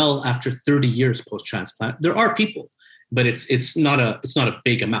 well after 30 years post-transplant, there are people, but it's not a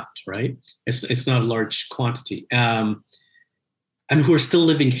big amount, right? It's not a large quantity, and who are still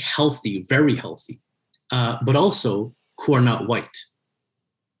living healthy, very healthy, but also who are not white.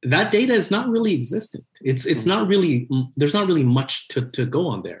 That data is not really existent. It's not really, there's not really much to go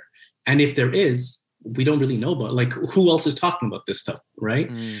on there. And if there is, we don't really know about, like, who else is talking about this stuff,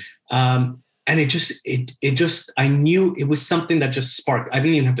 right? And it just, I knew it was something that just sparked. I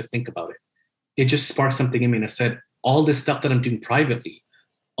didn't even have to think about it. It just sparked something in me. And I said, all this stuff that I'm doing privately,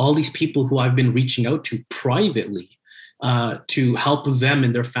 all these people who I've been reaching out to privately to help them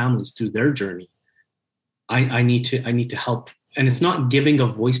and their families through their journey, I need to help. And it's not giving a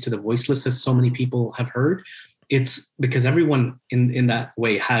voice to the voiceless, as so many people have heard. It's because everyone in that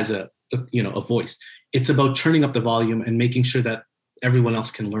way has a voice. It's about turning up the volume and making sure that everyone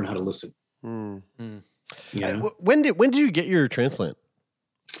else can learn how to listen. Yeah. When did you get your transplant?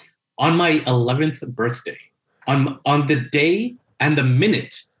 On my 11th birthday, on the day and the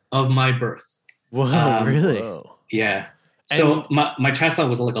minute of my birth. Wow, really? Whoa. Yeah. So my transplant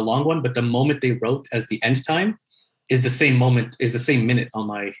was like a long one, but the moment they wrote as the end time is the same minute on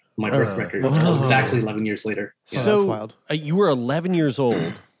my birth record. It's exactly 11 years later. Yeah. So that's wild. You were 11 years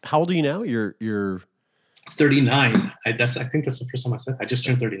old. How old are you now? You're 39. I think that's the first time I said it. I just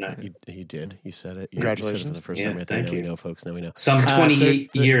turned 39. You did. You said it. Congratulations. You said it for the first time. Right? Thank you. We know, folks. Now we know. So I'm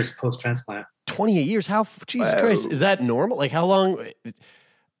 28 years post-transplant. 28 years? How? Jesus Christ. Is that normal? Like, how long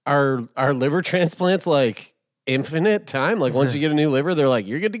are liver transplants like infinite time? Like, once you get a new liver, they're like,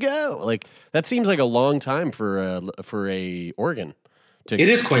 you're good to go. Like, that seems like a long time for a organ to it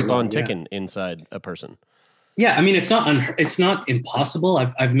is quite keep long, on ticking inside a person. Yeah, I mean, it's not impossible.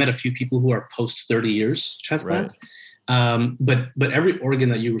 I've met a few people who are post 30 years transplant, right. But every organ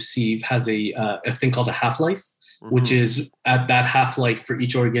that you receive has a thing called a half-life, which is at that half-life for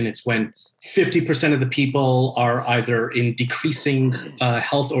each organ. It's when 50% of the people are either in decreasing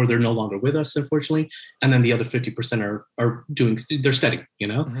health or they're no longer with us, unfortunately, and then the other 50% they're steady. You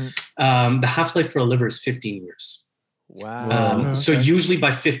know, the half-life for a liver is 15 years. Wow. So usually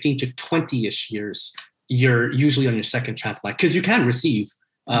by 15 to 20-ish years, you're usually on your second transplant, because you can receive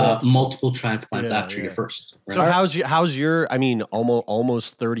multiple transplants after your first. Right? So how's your? I mean,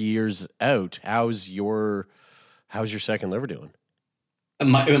 almost 30 years out. How's your second liver doing?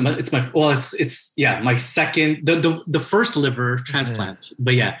 My second, the first liver transplant.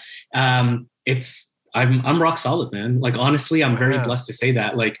 But yeah, I'm rock solid, man. Like, honestly, I'm very blessed to say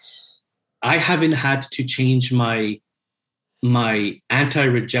that. Like, I haven't had to change my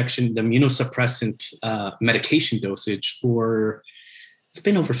anti-rejection, the immunosuppressant medication dosage it's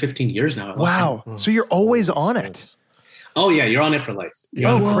been over 15 years now. Wow. So you're always on it. Oh yeah, you're on it for life.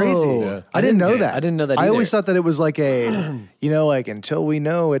 Crazy. Yeah. I didn't know that. I didn't know that I either. always thought that it was like like until we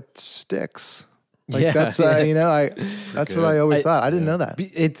know it sticks. Like that's that's what I always thought. I didn't know that.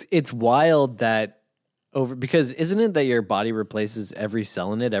 It's wild that because isn't it that your body replaces every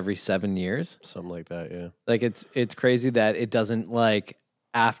cell in it every 7 years? Something like that, yeah. Like it's crazy that it doesn't, like,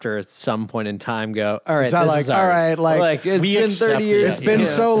 after some point in time go, all right, it's not this like, is ours. all right, like it's been 30 years. It's been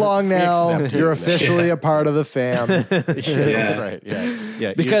so long now. You're officially a part of the fam. Right.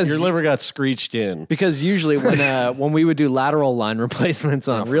 Yeah. Because your liver got screeched in. Because usually when we would do lateral line replacements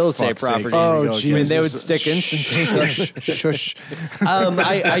on real estate properties, I mean, they would stick instantaneously. Shush. We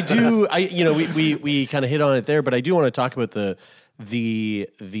kind of hit on it there, but I do want to talk about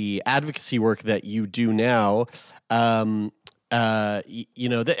the advocacy work that you do now.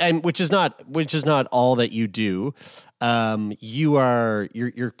 and which is not all that you do. You're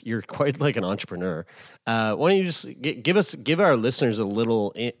quite like an entrepreneur. Why don't you just give our listeners a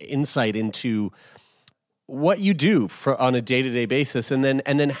little insight into what you do on a day-to-day basis, and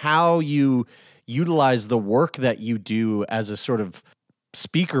then how you utilize the work that you do as a sort of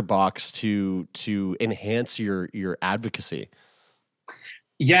speaker box to enhance your advocacy.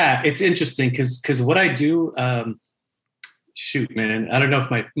 Yeah, it's interesting because what I do, shoot, man, I don't know if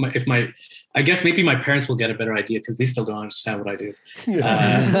my I guess maybe my parents will get a better idea because they still don't understand what I do.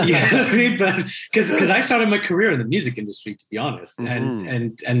 But because I started my career in the music industry, to be honest,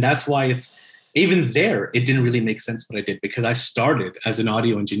 and that's why it's even there. It didn't really make sense what I did because I started as an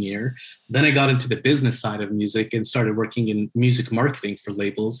audio engineer, then I got into the business side of music and started working in music marketing for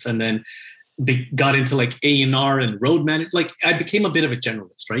labels, and then got into like A&R and road management. Like I became a bit of a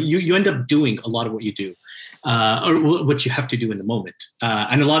generalist, right? You end up doing a lot of what you do, or what you have to do in the moment.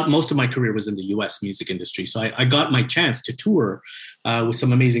 And most of my career was in the US music industry. So I got my chance to tour with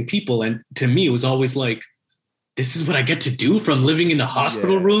some amazing people. And to me, it was always like, this is what I get to do, from living in the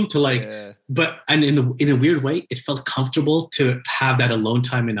hospital room to like, but in a weird way, it felt comfortable to have that alone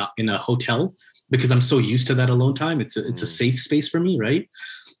time in a hotel because I'm so used to that alone time. It's a safe space for me, right?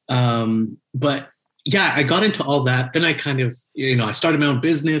 But yeah, I got into all that. Then I kind of, I started my own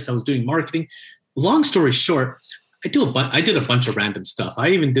business. I was doing marketing. Long story short, I did a bunch of random stuff. I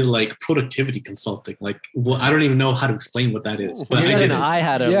even did like productivity consulting. Like, I don't even know how to explain what that is. But I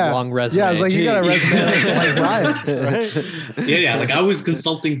had a long resume. Yeah, I was like, you got a resume like Ryan, right? Yeah. Like I was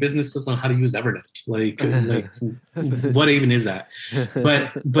consulting businesses on how to use Evernote. Like what even is that?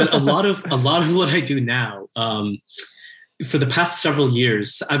 But a lot of what I do now, for the past several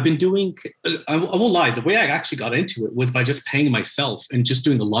years, I've been doing, I won't lie, the way I actually got into it was by just paying myself and just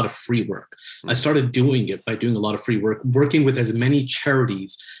doing a lot of free work. I started doing it by doing a lot of free work, working with as many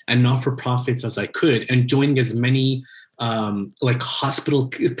charities and not-for-profits as I could, and joining as many like hospital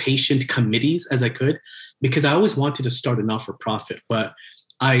patient committees as I could, because I always wanted to start a not-for-profit, but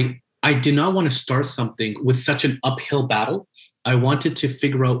I did not want to start something with such an uphill battle. I wanted to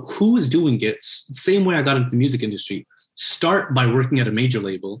figure out who was doing it, same way I got into the music industry. Start by working at a major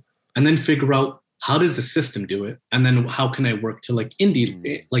label and then figure out how does the system do it, and then how can I work to like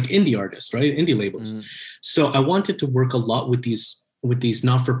indie artists, right? Indie labels. So I wanted to work a lot with these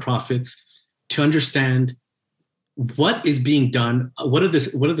not-for-profits to understand what is being done, what are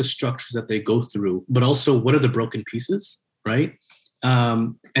the structures that they go through, but also what are the broken pieces, right?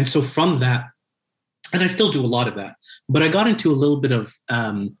 And so from that, and I still do a lot of that, but I got into a little bit of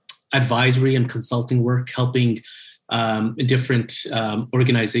advisory and consulting work, helping different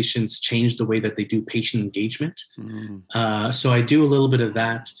organizations change the way that they do patient engagement. So I do a little bit of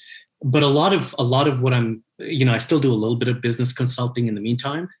that, but a lot of what I'm, I still do a little bit of business consulting in the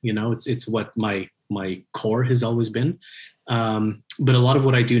meantime. It's what my core has always been. But a lot of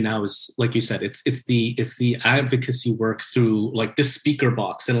what I do now is, like you said, it's the advocacy work through like this speaker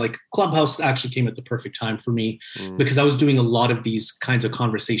box, and like Clubhouse actually came at the perfect time for me because I was doing a lot of these kinds of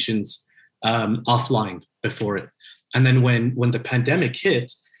conversations offline before it. And then when the pandemic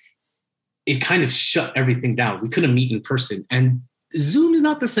hit, it kind of shut everything down. We couldn't meet in person, and Zoom is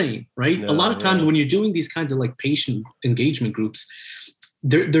not the same, right? No, a lot of times when you're doing these kinds of like patient engagement groups,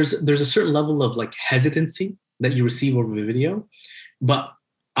 there's a certain level of like hesitancy that you receive over video. But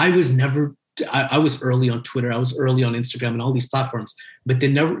I was early on Twitter, I was early on Instagram and all these platforms, but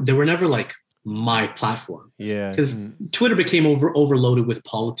they were never like my platform. Yeah. Because Twitter became overloaded with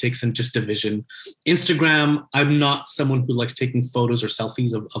politics and just division. Instagram, I'm not someone who likes taking photos or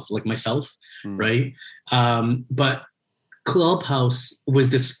selfies of like myself, right? But Clubhouse was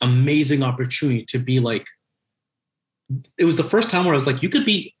this amazing opportunity to be like, it was the first time where I was like, you can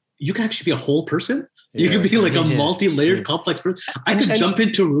actually be a whole person. You could be like a multi-layered, complex person. I could jump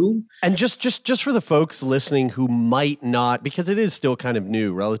into a room. And just for the folks listening who might not, because it is still kind of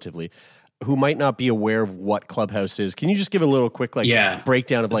new relatively, who might not be aware of what Clubhouse is, can you just give a little quick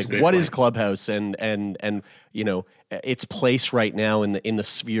breakdown of like what is Clubhouse and its place right now in the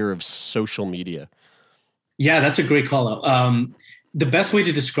sphere of social media? Yeah, that's a great call out. The best way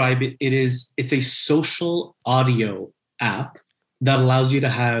to describe it's a social audio app that allows you to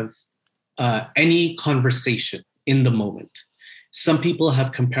have any conversation in the moment. Some people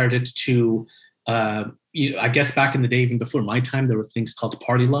have compared it to, I guess back in the day, even before my time, there were things called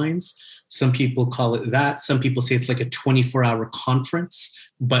party lines. Some people call it that. Some people say it's like a 24-hour conference,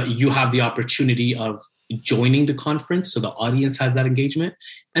 but you have the opportunity of joining the conference, so the audience has that engagement.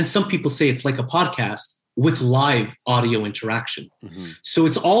 And some people say it's like a podcast with live audio interaction. So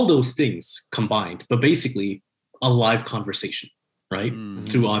it's all those things combined. But basically, a live conversation, right?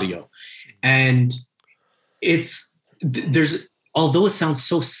 Through audio. And although it sounds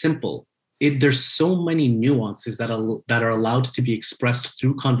so simple, there's so many nuances that are allowed to be expressed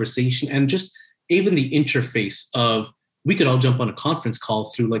through conversation, and just even the interface of, we could all jump on a conference call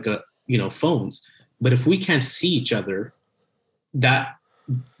through like phones, but if we can't see each other, that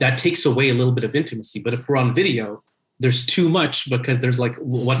takes away a little bit of intimacy. But if we're on video, there's too much, because there's like,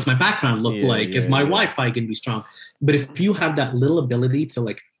 what's my background look like? Is my Wi-Fi going to be strong? But if you have that little ability to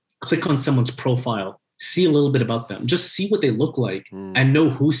like click on someone's profile, see a little bit about them, just see what they look like, and know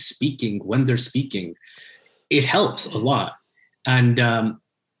who's speaking when they're speaking, it helps a lot. And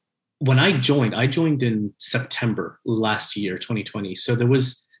when I joined in September last year, 2020. So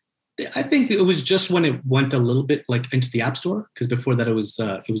I think it was just when it went a little bit like into the App Store, because before that it was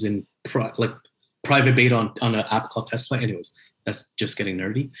in private beta on an app called Tesla. Anyways, that's just getting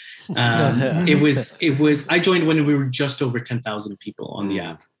nerdy. It was. I joined when we were just over 10,000 people on the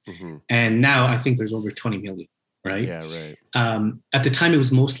app, and now I think there's over 20 million. Right? Yeah, right. At the time, it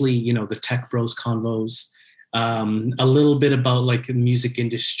was mostly the tech bros convos, a little bit about like the music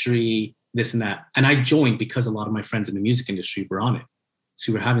industry, this and that. And I joined because a lot of my friends in the music industry were on it,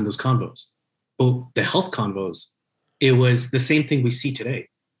 so we were having those convos. But the health convos, it was the same thing we see today.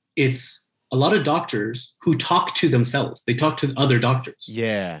 It's a lot of doctors who talk to themselves. They talk to other doctors.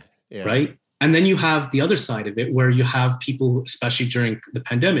 Yeah. Right. And then you have the other side of it, where you have people, especially during the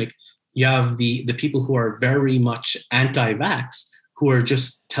pandemic, you have the people who are very much anti-vax, who are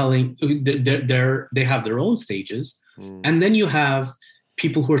just telling, they have their own stages. And then you have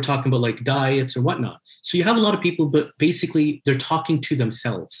people who are talking about like diets or whatnot. So you have a lot of people, but basically they're talking to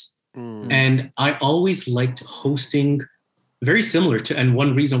themselves. And I always liked hosting, very similar to, and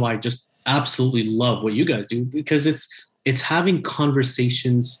one reason why I just absolutely love what you guys do, because it's having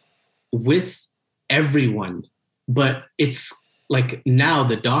conversations with everyone. But it's like, now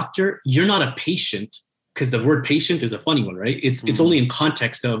the doctor, you're not a patient, because the word patient is a funny one, right? It's only in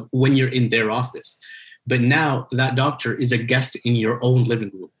context of when you're in their office. But now that doctor is a guest in your own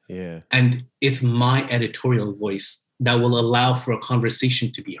living room. Yeah. And it's my editorial voice that will allow for a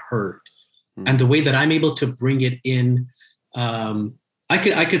conversation to be heard. And the way that I'm able to bring it in, I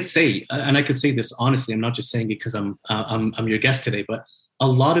could say, and I could say this honestly, I'm not just saying it because I'm your guest today, but a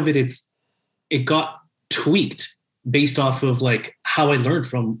lot of it got tweaked based off of like how I learned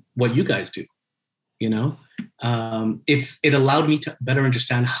from what you guys do. It allowed me to better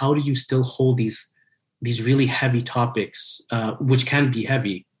understand, how do you still hold these really heavy topics, which can be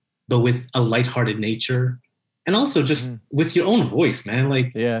heavy, but with a lighthearted nature, and also just with your own voice, man.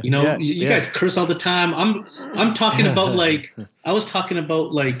 Like, you guys curse all the time. I'm talking about like, I was talking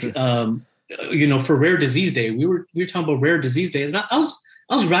about like, for Rare Disease Day, we were talking about Rare Disease Day. And I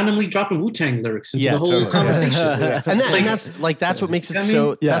was randomly dropping Wu-Tang lyrics into the whole conversation. And that's what makes it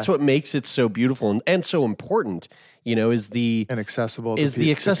that's what makes it so beautiful and so important. Is the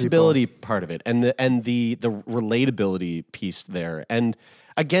accessibility part of it, and the relatability piece there. And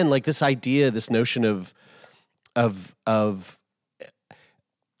again, like this idea, this notion of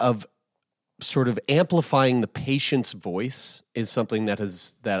sort of amplifying the patient's voice is something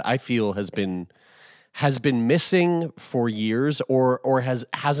that I feel has been missing for years, or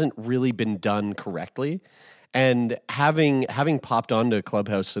hasn't really been done correctly. And having popped onto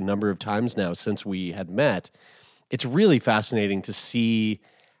Clubhouse a number of times now since we had met, it's really fascinating to see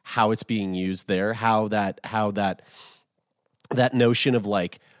how it's being used there, how that notion of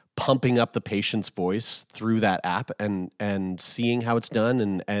like pumping up the patient's voice through that app and seeing how it's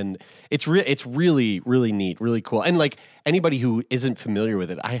done. And it's really, really neat, really cool. And like anybody who isn't familiar with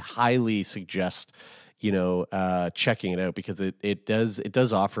it, I highly suggest, checking it out, because it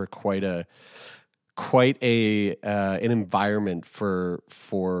does offer quite an environment for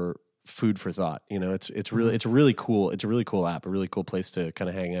food for thought. It's a really cool app, a really cool place to kind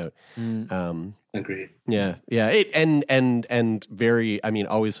of hang out. Agreed. Yeah. And very,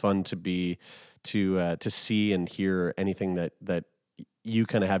 always fun to see and hear anything that you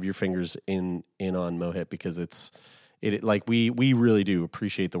kind of have your fingers in on, Mohit, because like we really do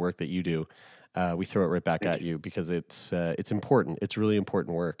appreciate the work that you do. We throw it right back at you because it's important. It's really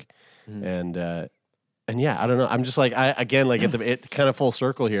important work. And yeah, I don't know. I'm just like, it's kind of full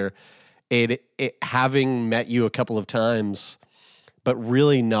circle here. It having met you a couple of times, but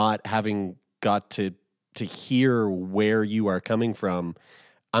really not having got to hear where you are coming from.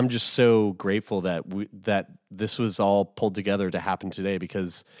 I'm just so grateful that this was all pulled together to happen today,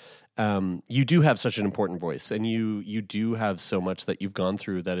 because you do have such an important voice, and you do have so much that you've gone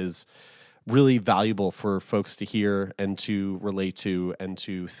through that is really valuable for folks to hear and to relate to and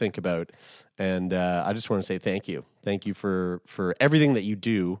to think about. And I just want to say thank you. Thank you for everything that you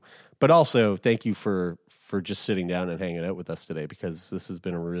do, but also thank you for just sitting down and hanging out with us today, because this has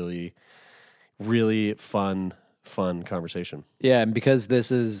been a really, really fun conversation. Yeah, and because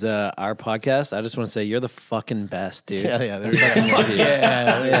this is our podcast, I just want to say you're the fucking best, dude. Yeah. Yeah.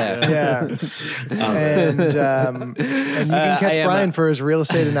 And you can catch Brian for his real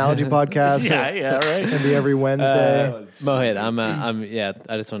estate analogy podcast. Yeah, right. It'll be every Wednesday. Mohit,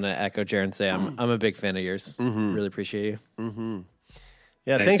 I just want to echo Jared and say I'm a big fan of yours. Really appreciate you. Mm-hmm.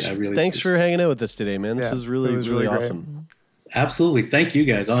 Yeah, thanks for hanging out with us today, man. This was really awesome. Absolutely. Thank you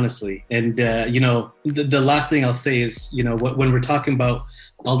guys, honestly. And, the last thing I'll say is, when we're talking about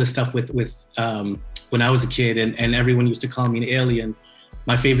all this stuff with when I was a kid and everyone used to call me an alien,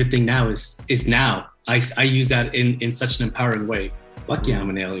 my favorite thing now is now. I use that in such an empowering way. Fuck yeah, I'm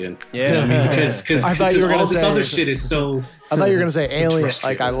an alien. Yeah. You know what I mean? Because I thought you were all gonna this say, other shit is so... I thought you were going to say alien.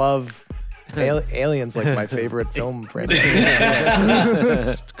 Like, I love... Aliens, like my favorite film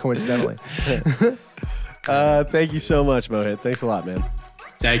franchise. Coincidentally. Thank you so much, Mohit. Thanks a lot, man.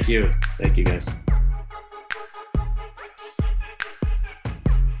 Thank you guys.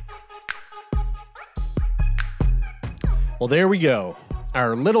 Well, there we go.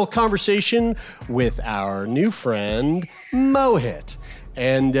 Our little conversation with our new friend, Mohit.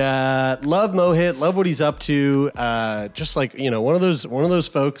 And love Mohit, love what he's up to. Just like, one of those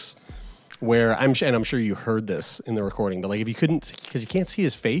folks where I'm sure you heard this in the recording, but like if you couldn't, because you can't see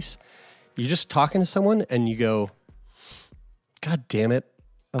his face, you're just talking to someone and you go, God damn it.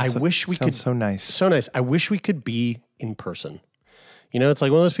 I wish we could. So nice. So nice. I wish we could be in person. It's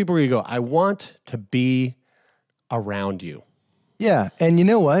like one of those people where you go, I want to be around you. Yeah. And you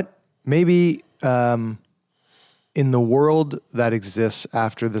know what? Maybe in the world that exists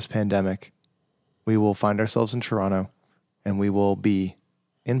after this pandemic, we will find ourselves in Toronto and we will be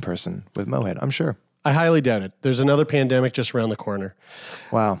in person with Mohit, I'm sure. I highly doubt it. There's another pandemic just around the corner.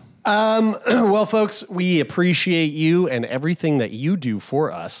 Wow. Well, folks, we appreciate you and everything that you do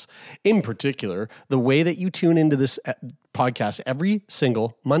for us. In particular, the way that you tune into this podcast every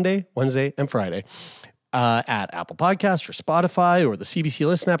single Monday, Wednesday, and Friday at Apple Podcasts or Spotify or the CBC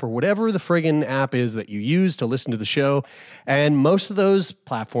Listen app or whatever the friggin' app is that you use to listen to the show. And most of those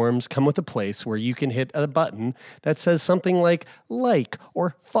platforms come with a place where you can hit a button that says something like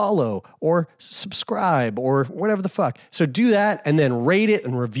or follow or subscribe or whatever the fuck. So do that and then rate it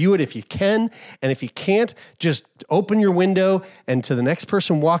and review it if you can. And if you can't, just open your window and to the next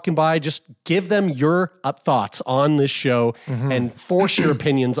person walking by, just give them your thoughts on this show and force your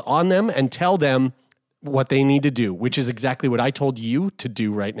opinions on them and tell them what they need to do, which is exactly what I told you to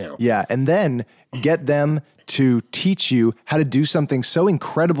do right now. Yeah, and then get them to teach you how to do something so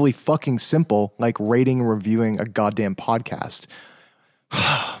incredibly fucking simple like rating and reviewing a goddamn podcast.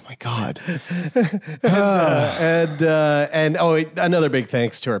 Oh my God. And another big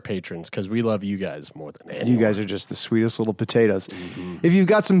thanks to our patrons, because we love you guys more than anyone. You guys are just the sweetest little potatoes. If you've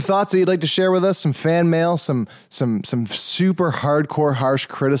got some thoughts that you'd like to share with us, some fan mail, some super hardcore harsh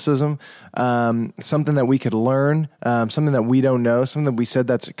criticism, something that we could learn, something that we don't know, something that we said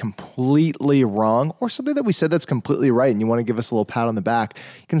that's completely wrong, or something that we said that's completely right, and you want to give us a little pat on the back,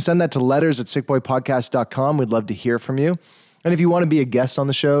 you can send that to letters@sickboypodcast.com. We'd love to hear from you. And if you want to be a guest on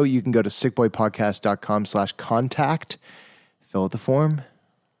the show, you can go to sickboypodcast.com/contact, fill out the form,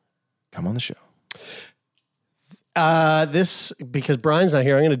 come on the show. Because Brian's not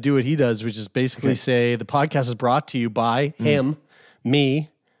here, I'm going to do what he does, which is basically say the podcast is brought to you by him, me,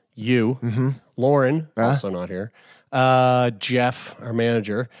 you, Lauren, also not here, Jeff, our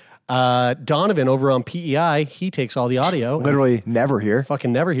manager, Donovan over on PEI, he takes all the audio. Literally never here.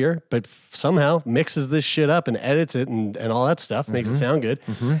 Fucking never here, but somehow mixes this shit up and edits it and all that stuff, makes it sound good.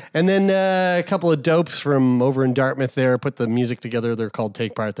 And then a couple of dopes from over in Dartmouth there put the music together. They're called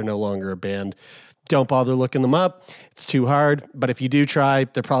Take Part. They're no longer a band. Don't bother looking them up. It's too hard. But if you do try,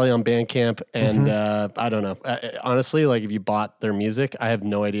 they're probably on Bandcamp. And I don't know. Honestly, like if you bought their music, I have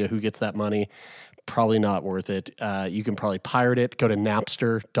no idea who gets that money. Probably not worth it. You can probably pirate it. Go to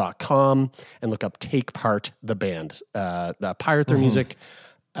Napster.com and look up Take Part, the band. Pirate their music.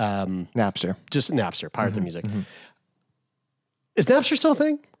 Napster. Just Napster. Pirate their music. Is Napster still a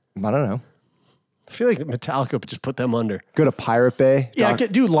thing? I don't know. I feel like Metallica would just put them under. Go to Pirate Bay. Yeah,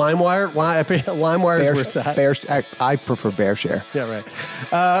 do LimeWire. LimeWire is where it's at. I prefer BearShare. Yeah, right.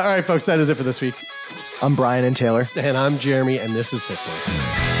 All right, folks, that is it for this week. I'm Brian and Taylor. And I'm Jeremy, and this is Sick Boy.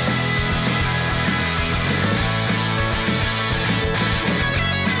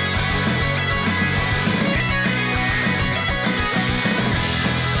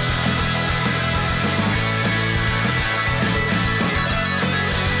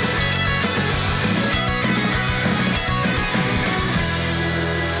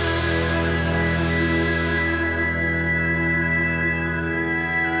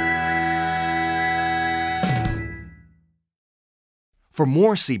 For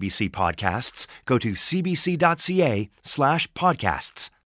more CBC podcasts, go to cbc.ca/podcasts.